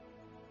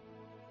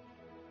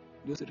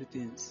 Those 3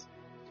 things,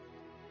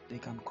 they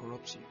can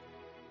corrupt you.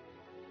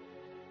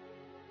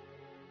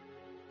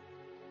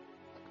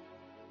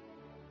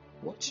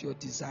 Watch your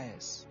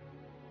desires.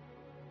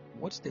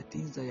 Watch the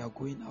things that you are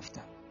going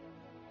after.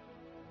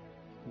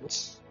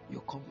 Watch your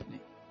company.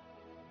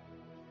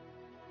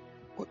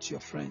 Watch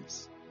your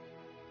friends.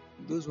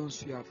 Those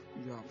ones you have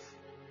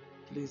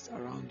placed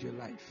around your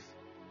life.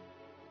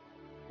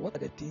 What are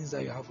the things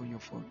that you have on your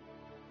phone?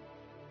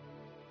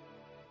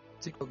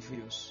 TikTok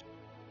videos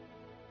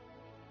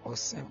or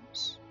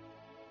sounds.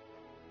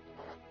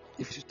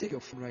 If you take your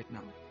phone right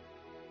now,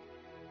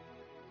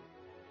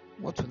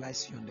 what will I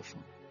see on the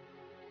phone?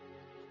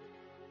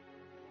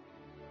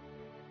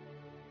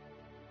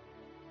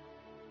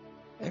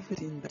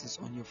 Everything that is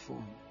on your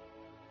phone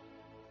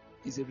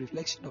is a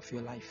reflection of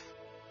your life.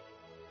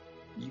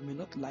 You may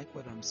not like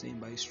what I'm saying,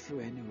 but it's true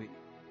anyway.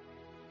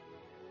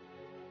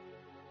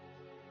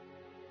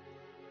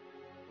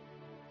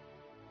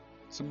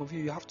 Some of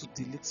you have to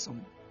delete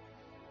some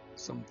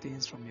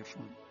things from your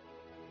phone.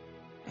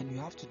 And you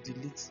have to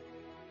delete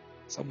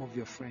some of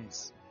your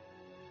friends.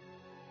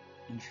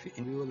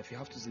 In real life, you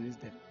have to delete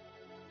them.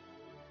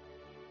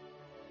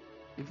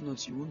 If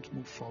not, you won't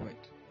move forward.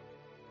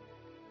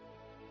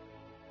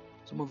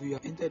 Some of you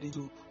have entered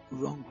into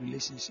wrong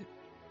relationship.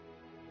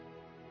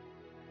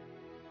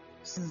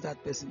 Since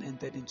that person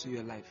entered into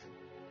your life,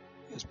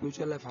 your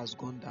spiritual life has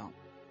gone down.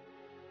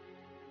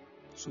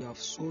 So you have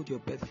sold your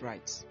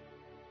birthrights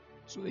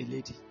to a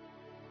lady.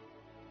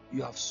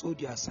 You have sold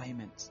your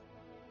assignment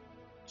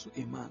to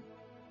a man.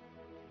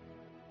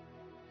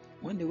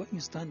 When you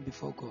stand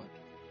before God,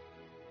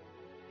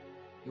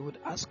 He would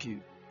ask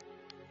you,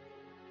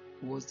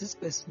 was this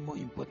person more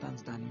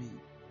important than me?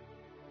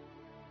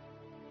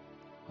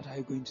 What are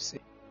you going to say?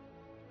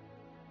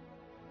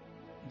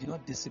 Do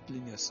not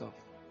discipline yourself.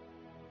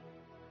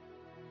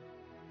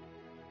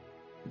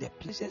 The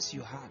pleasures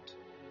you had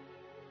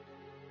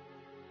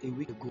a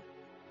week ago,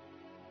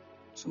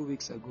 2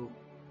 weeks ago,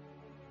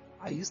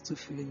 are you still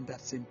feeling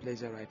that same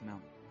pleasure right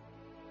now?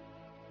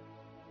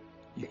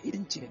 You're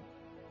eating chicken,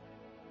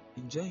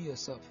 enjoying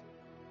yourself.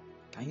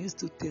 Can you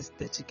still taste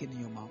the chicken in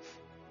your mouth?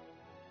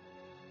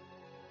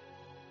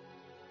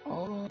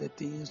 all the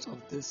things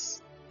of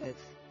this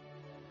earth,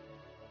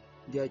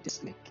 they are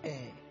just like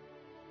air,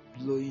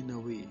 blowing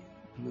away,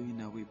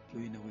 blowing away,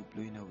 blowing away,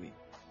 blowing away.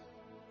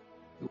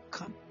 They'll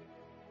come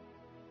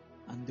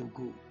and they'll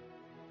go.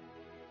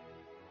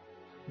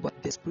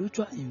 But the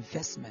spiritual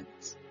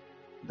investment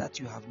that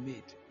you have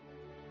made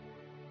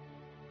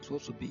is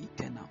supposed to be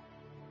eternal.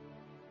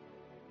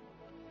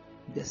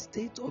 The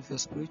state of your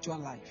spiritual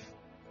life,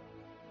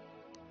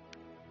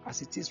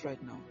 as it is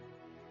right now,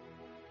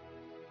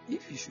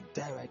 if you should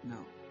die right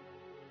now,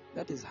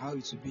 that is how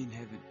it will be in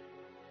heaven.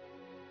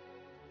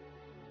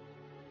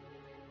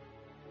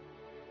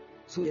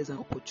 So there's an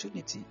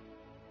opportunity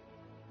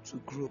to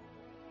grow.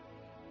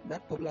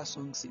 That popular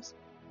song says,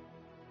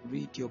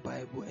 read your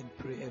Bible and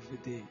pray every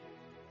day.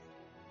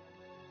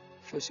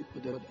 Fellowship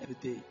with the Lord every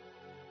day.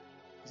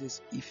 It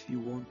says, if you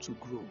want to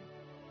grow.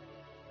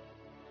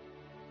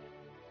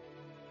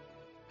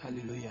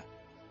 Hallelujah.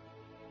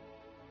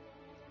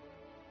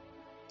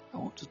 I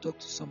want to talk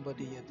to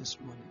somebody here this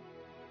morning.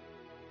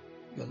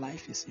 Your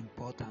life is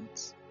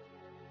important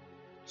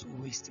to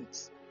waste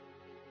it.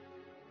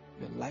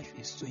 Your life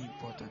is so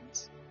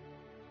important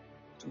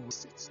to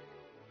waste it.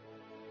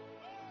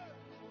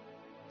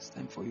 It's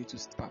time for you to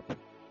step up.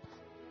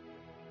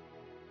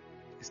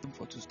 It's time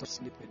for you to stop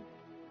sleeping.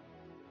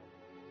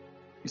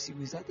 You see,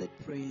 we started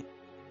praying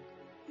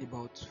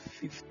about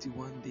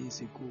 51 days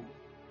ago.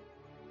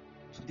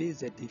 Today is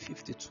the day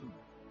 52.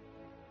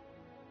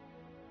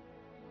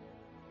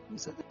 We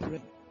started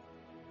praying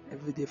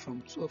every day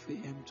from 12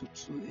 a.m. to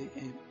 2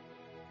 a.m.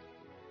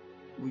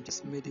 We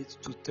just made it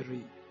to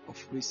 3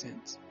 of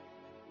recent.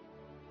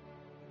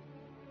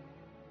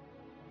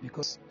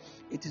 Because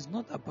it is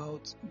not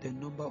about the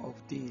number of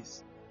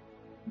days,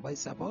 but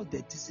it's about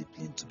the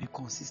discipline to be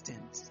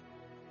consistent.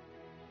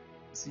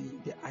 See,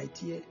 the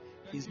idea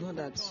is not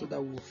that so that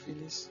we'll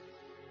finish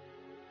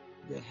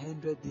the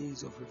 100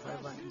 days of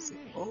revival and say,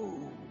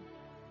 oh,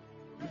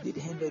 we did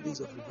 100 days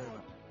of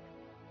revival.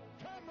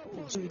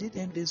 Oh, so we did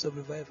 100 days of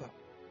revival.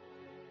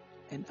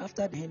 And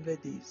after the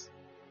 100 days,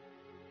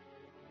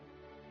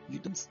 you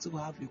don't still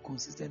have a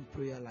consistent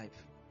prayer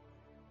life.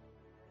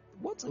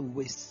 What a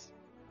waste.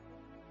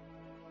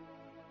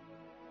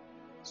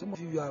 Some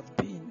of you have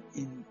been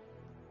in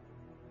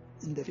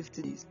the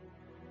 50 days.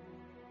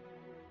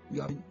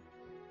 You have been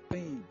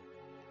praying,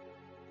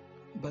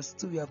 but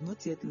still you have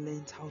not yet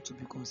learned how to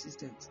be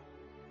consistent.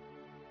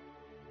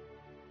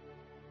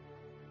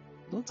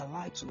 Don't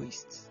allow it to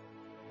waste.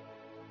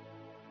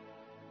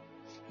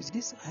 It's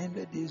this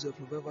 100 days of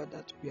revival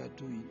that we are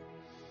doing.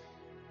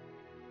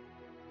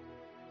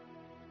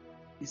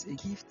 It's a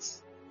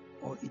gift,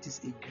 or it is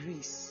a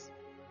grace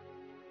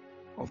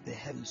of the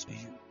heavens to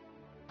you,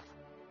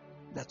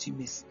 that you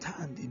may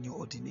stand in your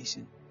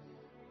ordination,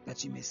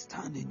 that you may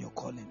stand in your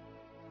calling.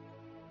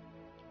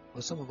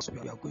 But some of us,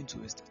 we are going to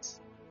waste it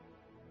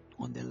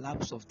on the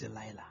laps of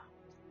Delilah,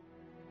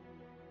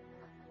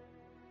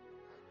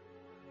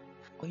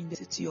 or in the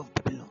city of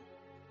Babylon.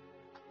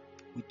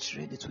 We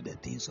trade it with the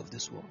things of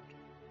this world.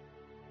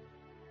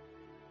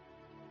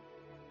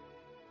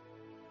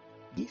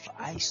 Give your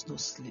eyes no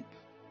sleep.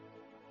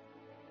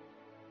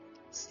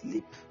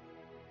 Sleep.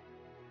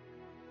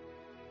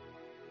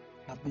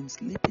 I've been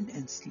sleeping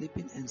and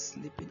sleeping and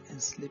sleeping and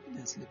sleeping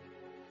and sleeping.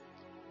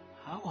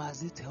 How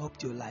has it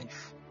helped your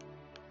life?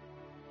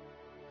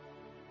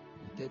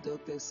 The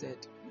doctor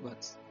said,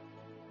 but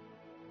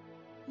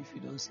if you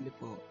don't sleep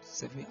for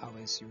 7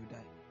 hours, you will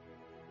die.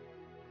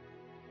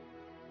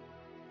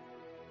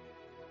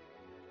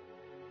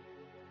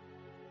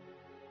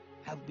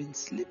 I've been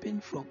sleeping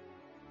from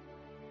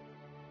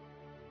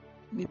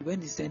maybe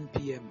when it's 10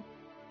 p.m.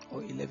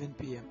 or 11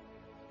 p.m.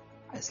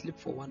 I sleep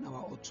for 1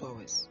 hour or 2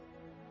 hours.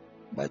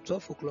 By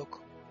 12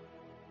 o'clock,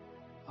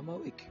 I'm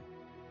awake.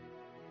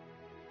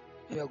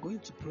 We are going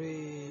to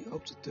pray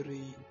up to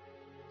 3,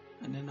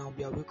 and then I'll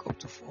be awake up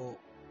to 4.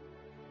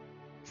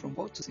 From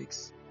 4 to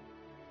 6,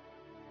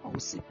 I will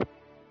sleep,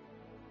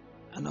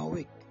 and I'll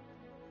wake,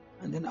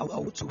 and then I'll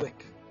go to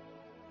work.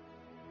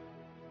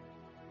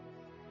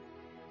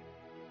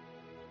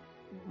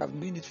 I've been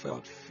doing it for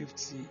about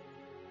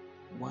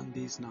 51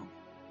 days now.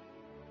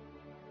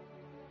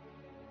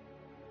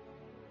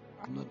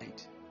 I've not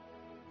died.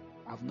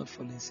 I've not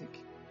fallen sick.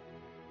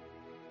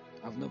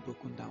 I've not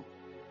broken down.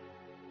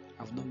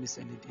 I've not missed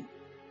anything.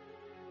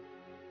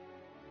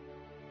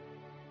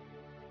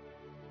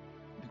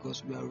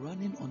 Because we are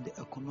running on the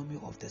economy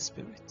of the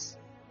spirit,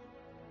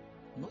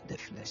 not the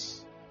flesh.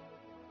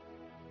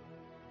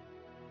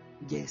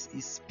 Yes,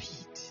 it's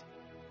speed.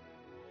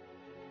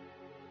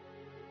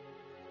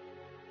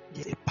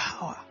 There's a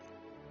power.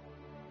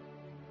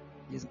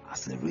 There's an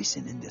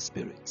acceleration in the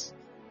spirit.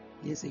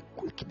 There's a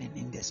quickening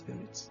in the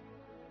spirit.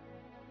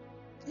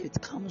 It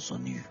comes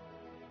on you.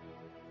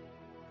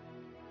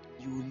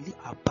 You will live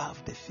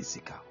above the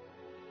physical.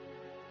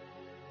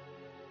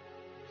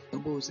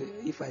 Somebody will say,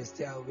 if I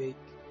stay awake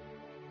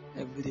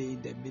every day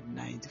in the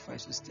midnight, if I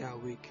should stay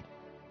awake,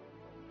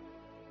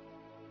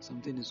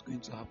 something is going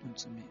to happen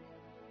to me.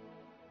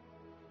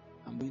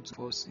 I'm going to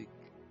fall sick.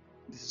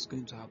 This is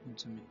going to happen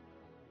to me.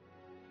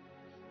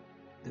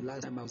 The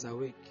last time I was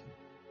awake,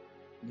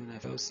 and then I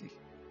fell sick.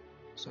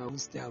 So I won't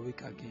stay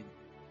awake again.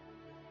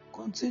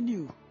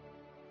 Continue.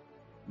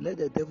 Let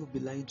the devil be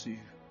lying to you.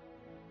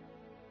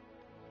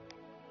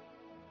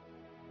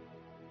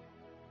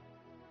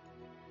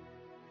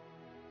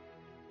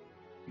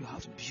 You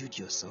have to build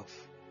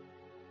yourself.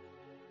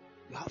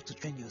 You have to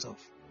train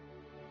yourself.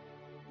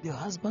 The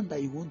husband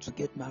that you want to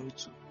get married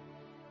to,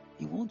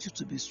 he wants you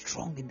to be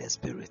strong in the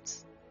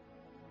spirit.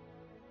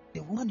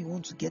 The woman you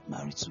want to get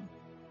married to,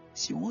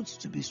 she wants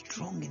you to be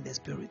strong in the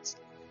spirit.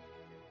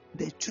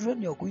 The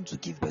children you're going to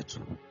give birth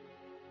to,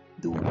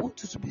 they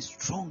want you to be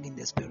strong in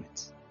the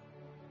spirit.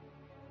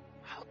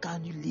 How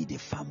can you lead a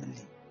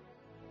family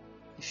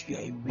if you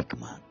are a weak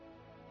man?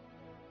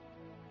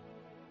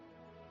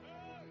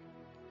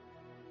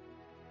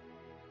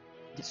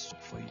 There's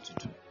work for you to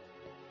do.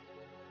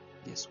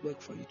 There's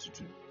work for you to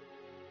do.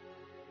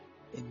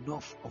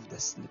 Enough of the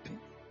sleeping.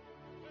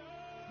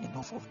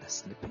 Enough of the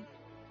sleeping.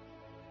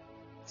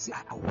 See,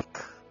 I awake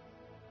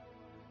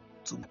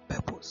to my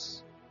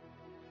purpose.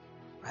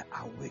 I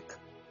awake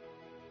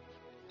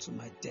to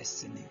my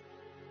destiny.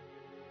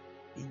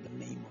 In the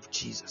name of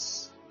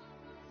Jesus.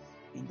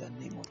 In the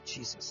name of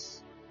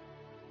Jesus.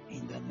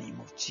 In the name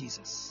of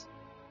Jesus.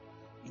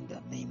 In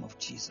the name of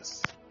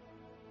Jesus.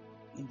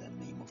 In the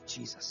name of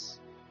Jesus.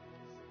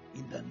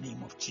 In the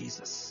name of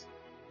Jesus.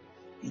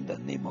 In the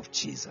name of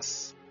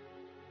Jesus.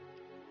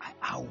 I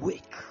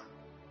awake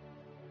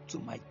to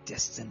my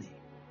destiny.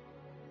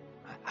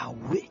 I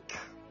awake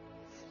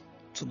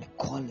to my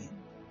calling.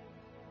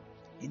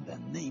 In the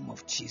name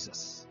of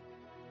Jesus.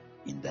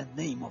 In the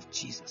name of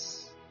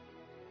Jesus.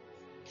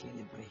 Can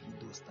you place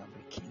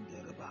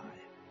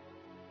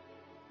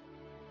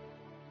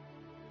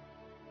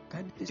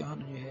your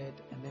hand on your head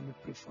and let me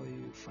pray for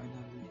you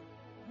finally,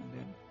 and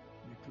then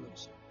we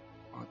close.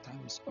 Our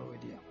time is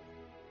already up.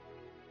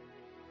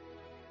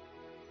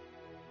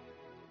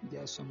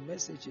 There are some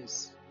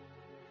messages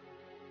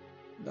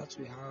that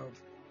we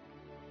have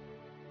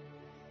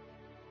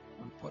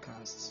on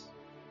podcasts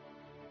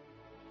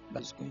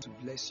that is going to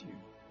bless you.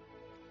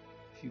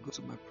 If you go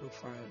to my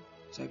profile,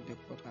 check the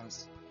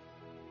podcast.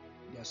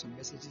 There are some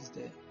messages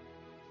there.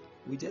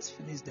 We just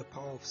finished the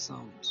power of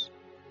sound.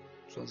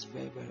 It was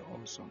very, very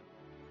awesome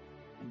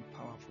and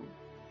powerful.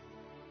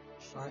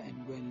 Try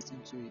and go and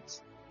listen to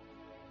it.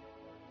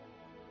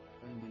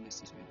 Try and go and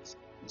listen to it.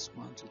 It's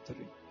 1, 2, 3.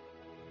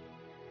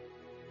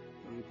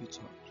 You'll be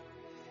taught.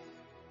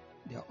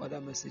 There are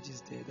other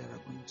messages there that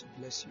are going to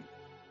bless you.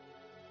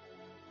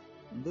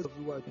 And those of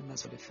you who are joining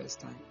us for the first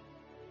time,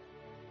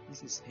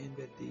 this is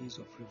 100 Days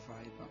of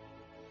Revival.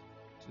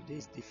 Today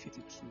is day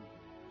 52.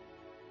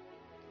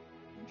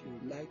 If you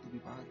would like to be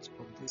part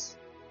of this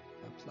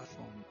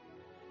platform,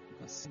 you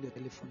can see the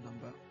telephone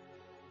number.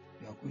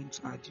 We are going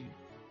to add you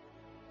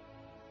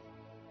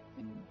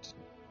and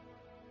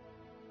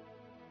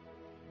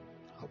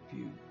help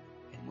you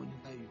and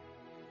monitor you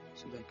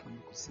so that you can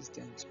be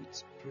consistent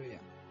with prayer.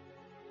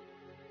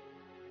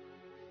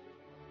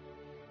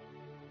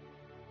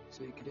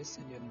 So you can just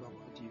send your number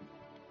with you.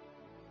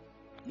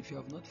 If you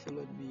have not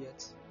followed me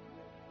yet,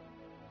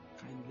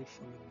 kindly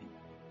follow me.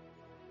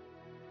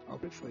 I'll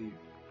pray for you.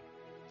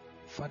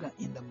 Father,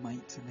 in the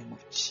mighty name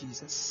of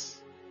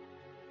Jesus.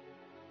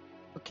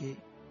 Okay.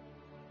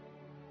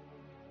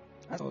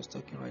 As I was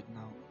talking right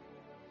now,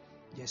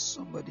 there's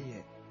somebody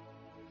here.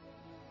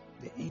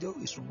 The angel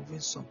is removing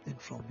something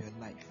from your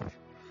life.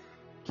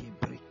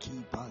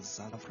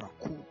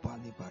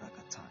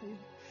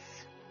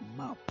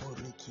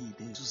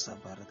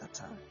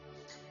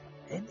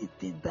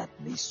 Anything that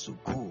needs to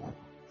go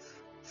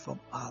from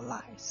our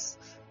lives,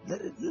 let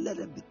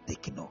them be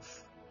taken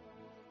off.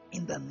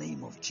 In the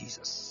name of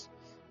Jesus.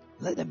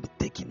 Let them be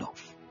taken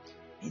off.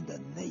 In the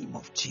name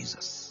of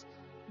Jesus.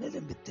 Let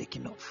them be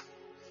taken off.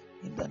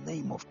 In the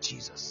name of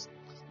Jesus.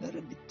 Let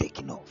them be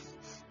taken off.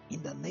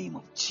 In the name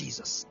of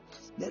Jesus.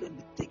 Let them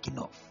be taken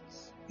off.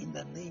 In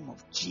the name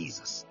of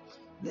Jesus.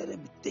 Let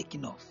them be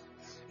taken off.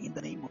 In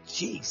the name of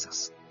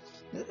Jesus.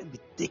 Let them be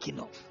taken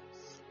off.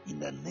 In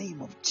the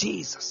name of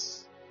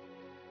Jesus.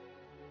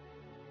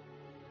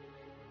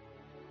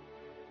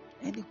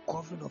 Any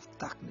covering of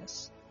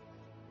darkness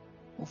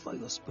over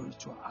your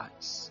spiritual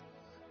eyes,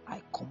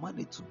 I command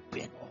it to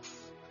burn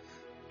off.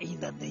 In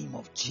the name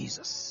of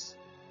Jesus.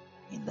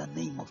 In the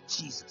name of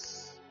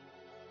Jesus.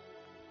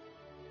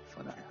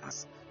 Father, I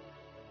ask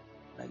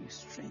that you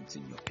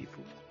strengthen your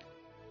people.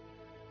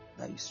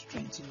 That you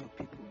strengthen your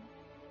people.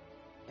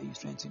 That you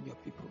strengthen your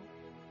people.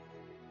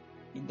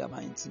 In the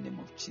mighty name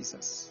of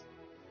Jesus.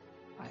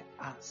 I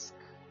ask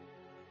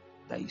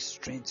that you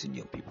strengthen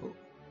your people.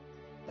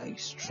 That you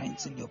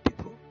strengthen your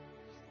people.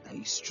 That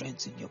you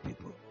strengthen your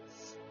people.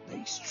 That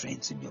you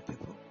strengthen your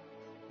people.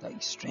 That you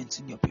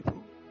strengthen your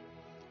people.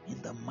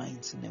 In the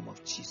mighty name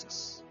of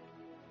Jesus.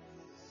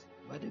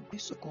 By the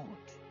grace of God,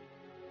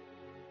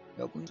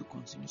 we are going to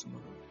continue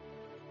tomorrow.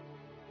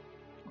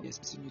 We are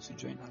asking you to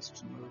join us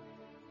tomorrow.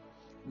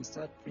 We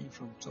start praying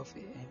from 12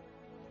 a.m.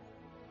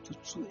 to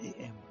 2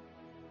 a.m.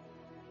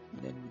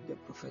 And then with the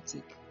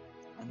prophetic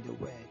and the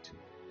word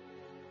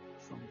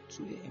from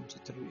 2 a.m. to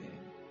 3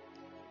 a.m.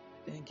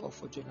 Thank you all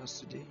for joining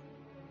us today.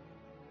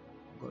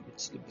 God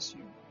richly bless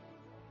you.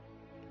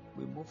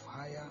 We move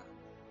higher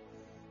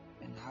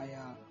and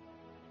higher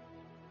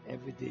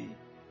every day.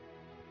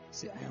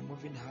 Say, I am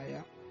moving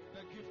higher.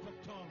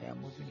 I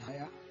am moving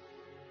higher.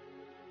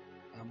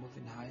 I am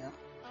moving higher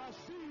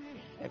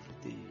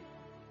every day.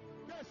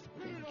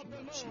 Thank you,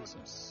 Lord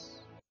Jesus.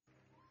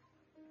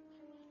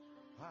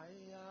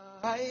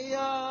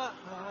 Higher,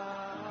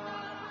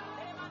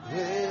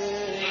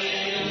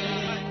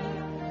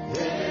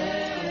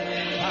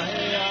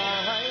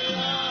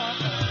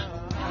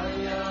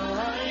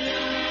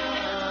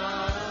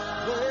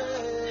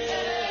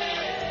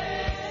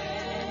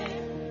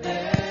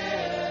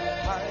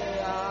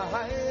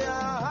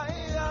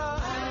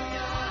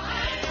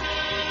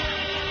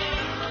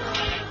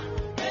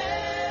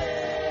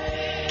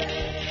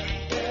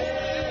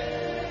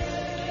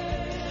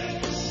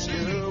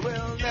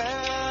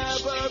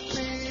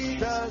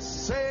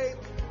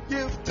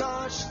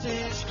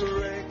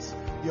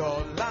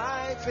 your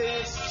life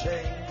is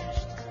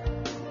changed.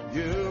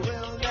 You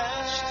will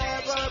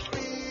never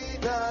be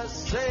the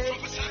same.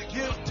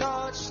 You've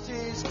touched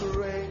His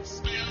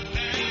grace.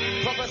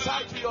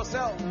 Prophesy to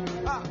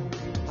yourself.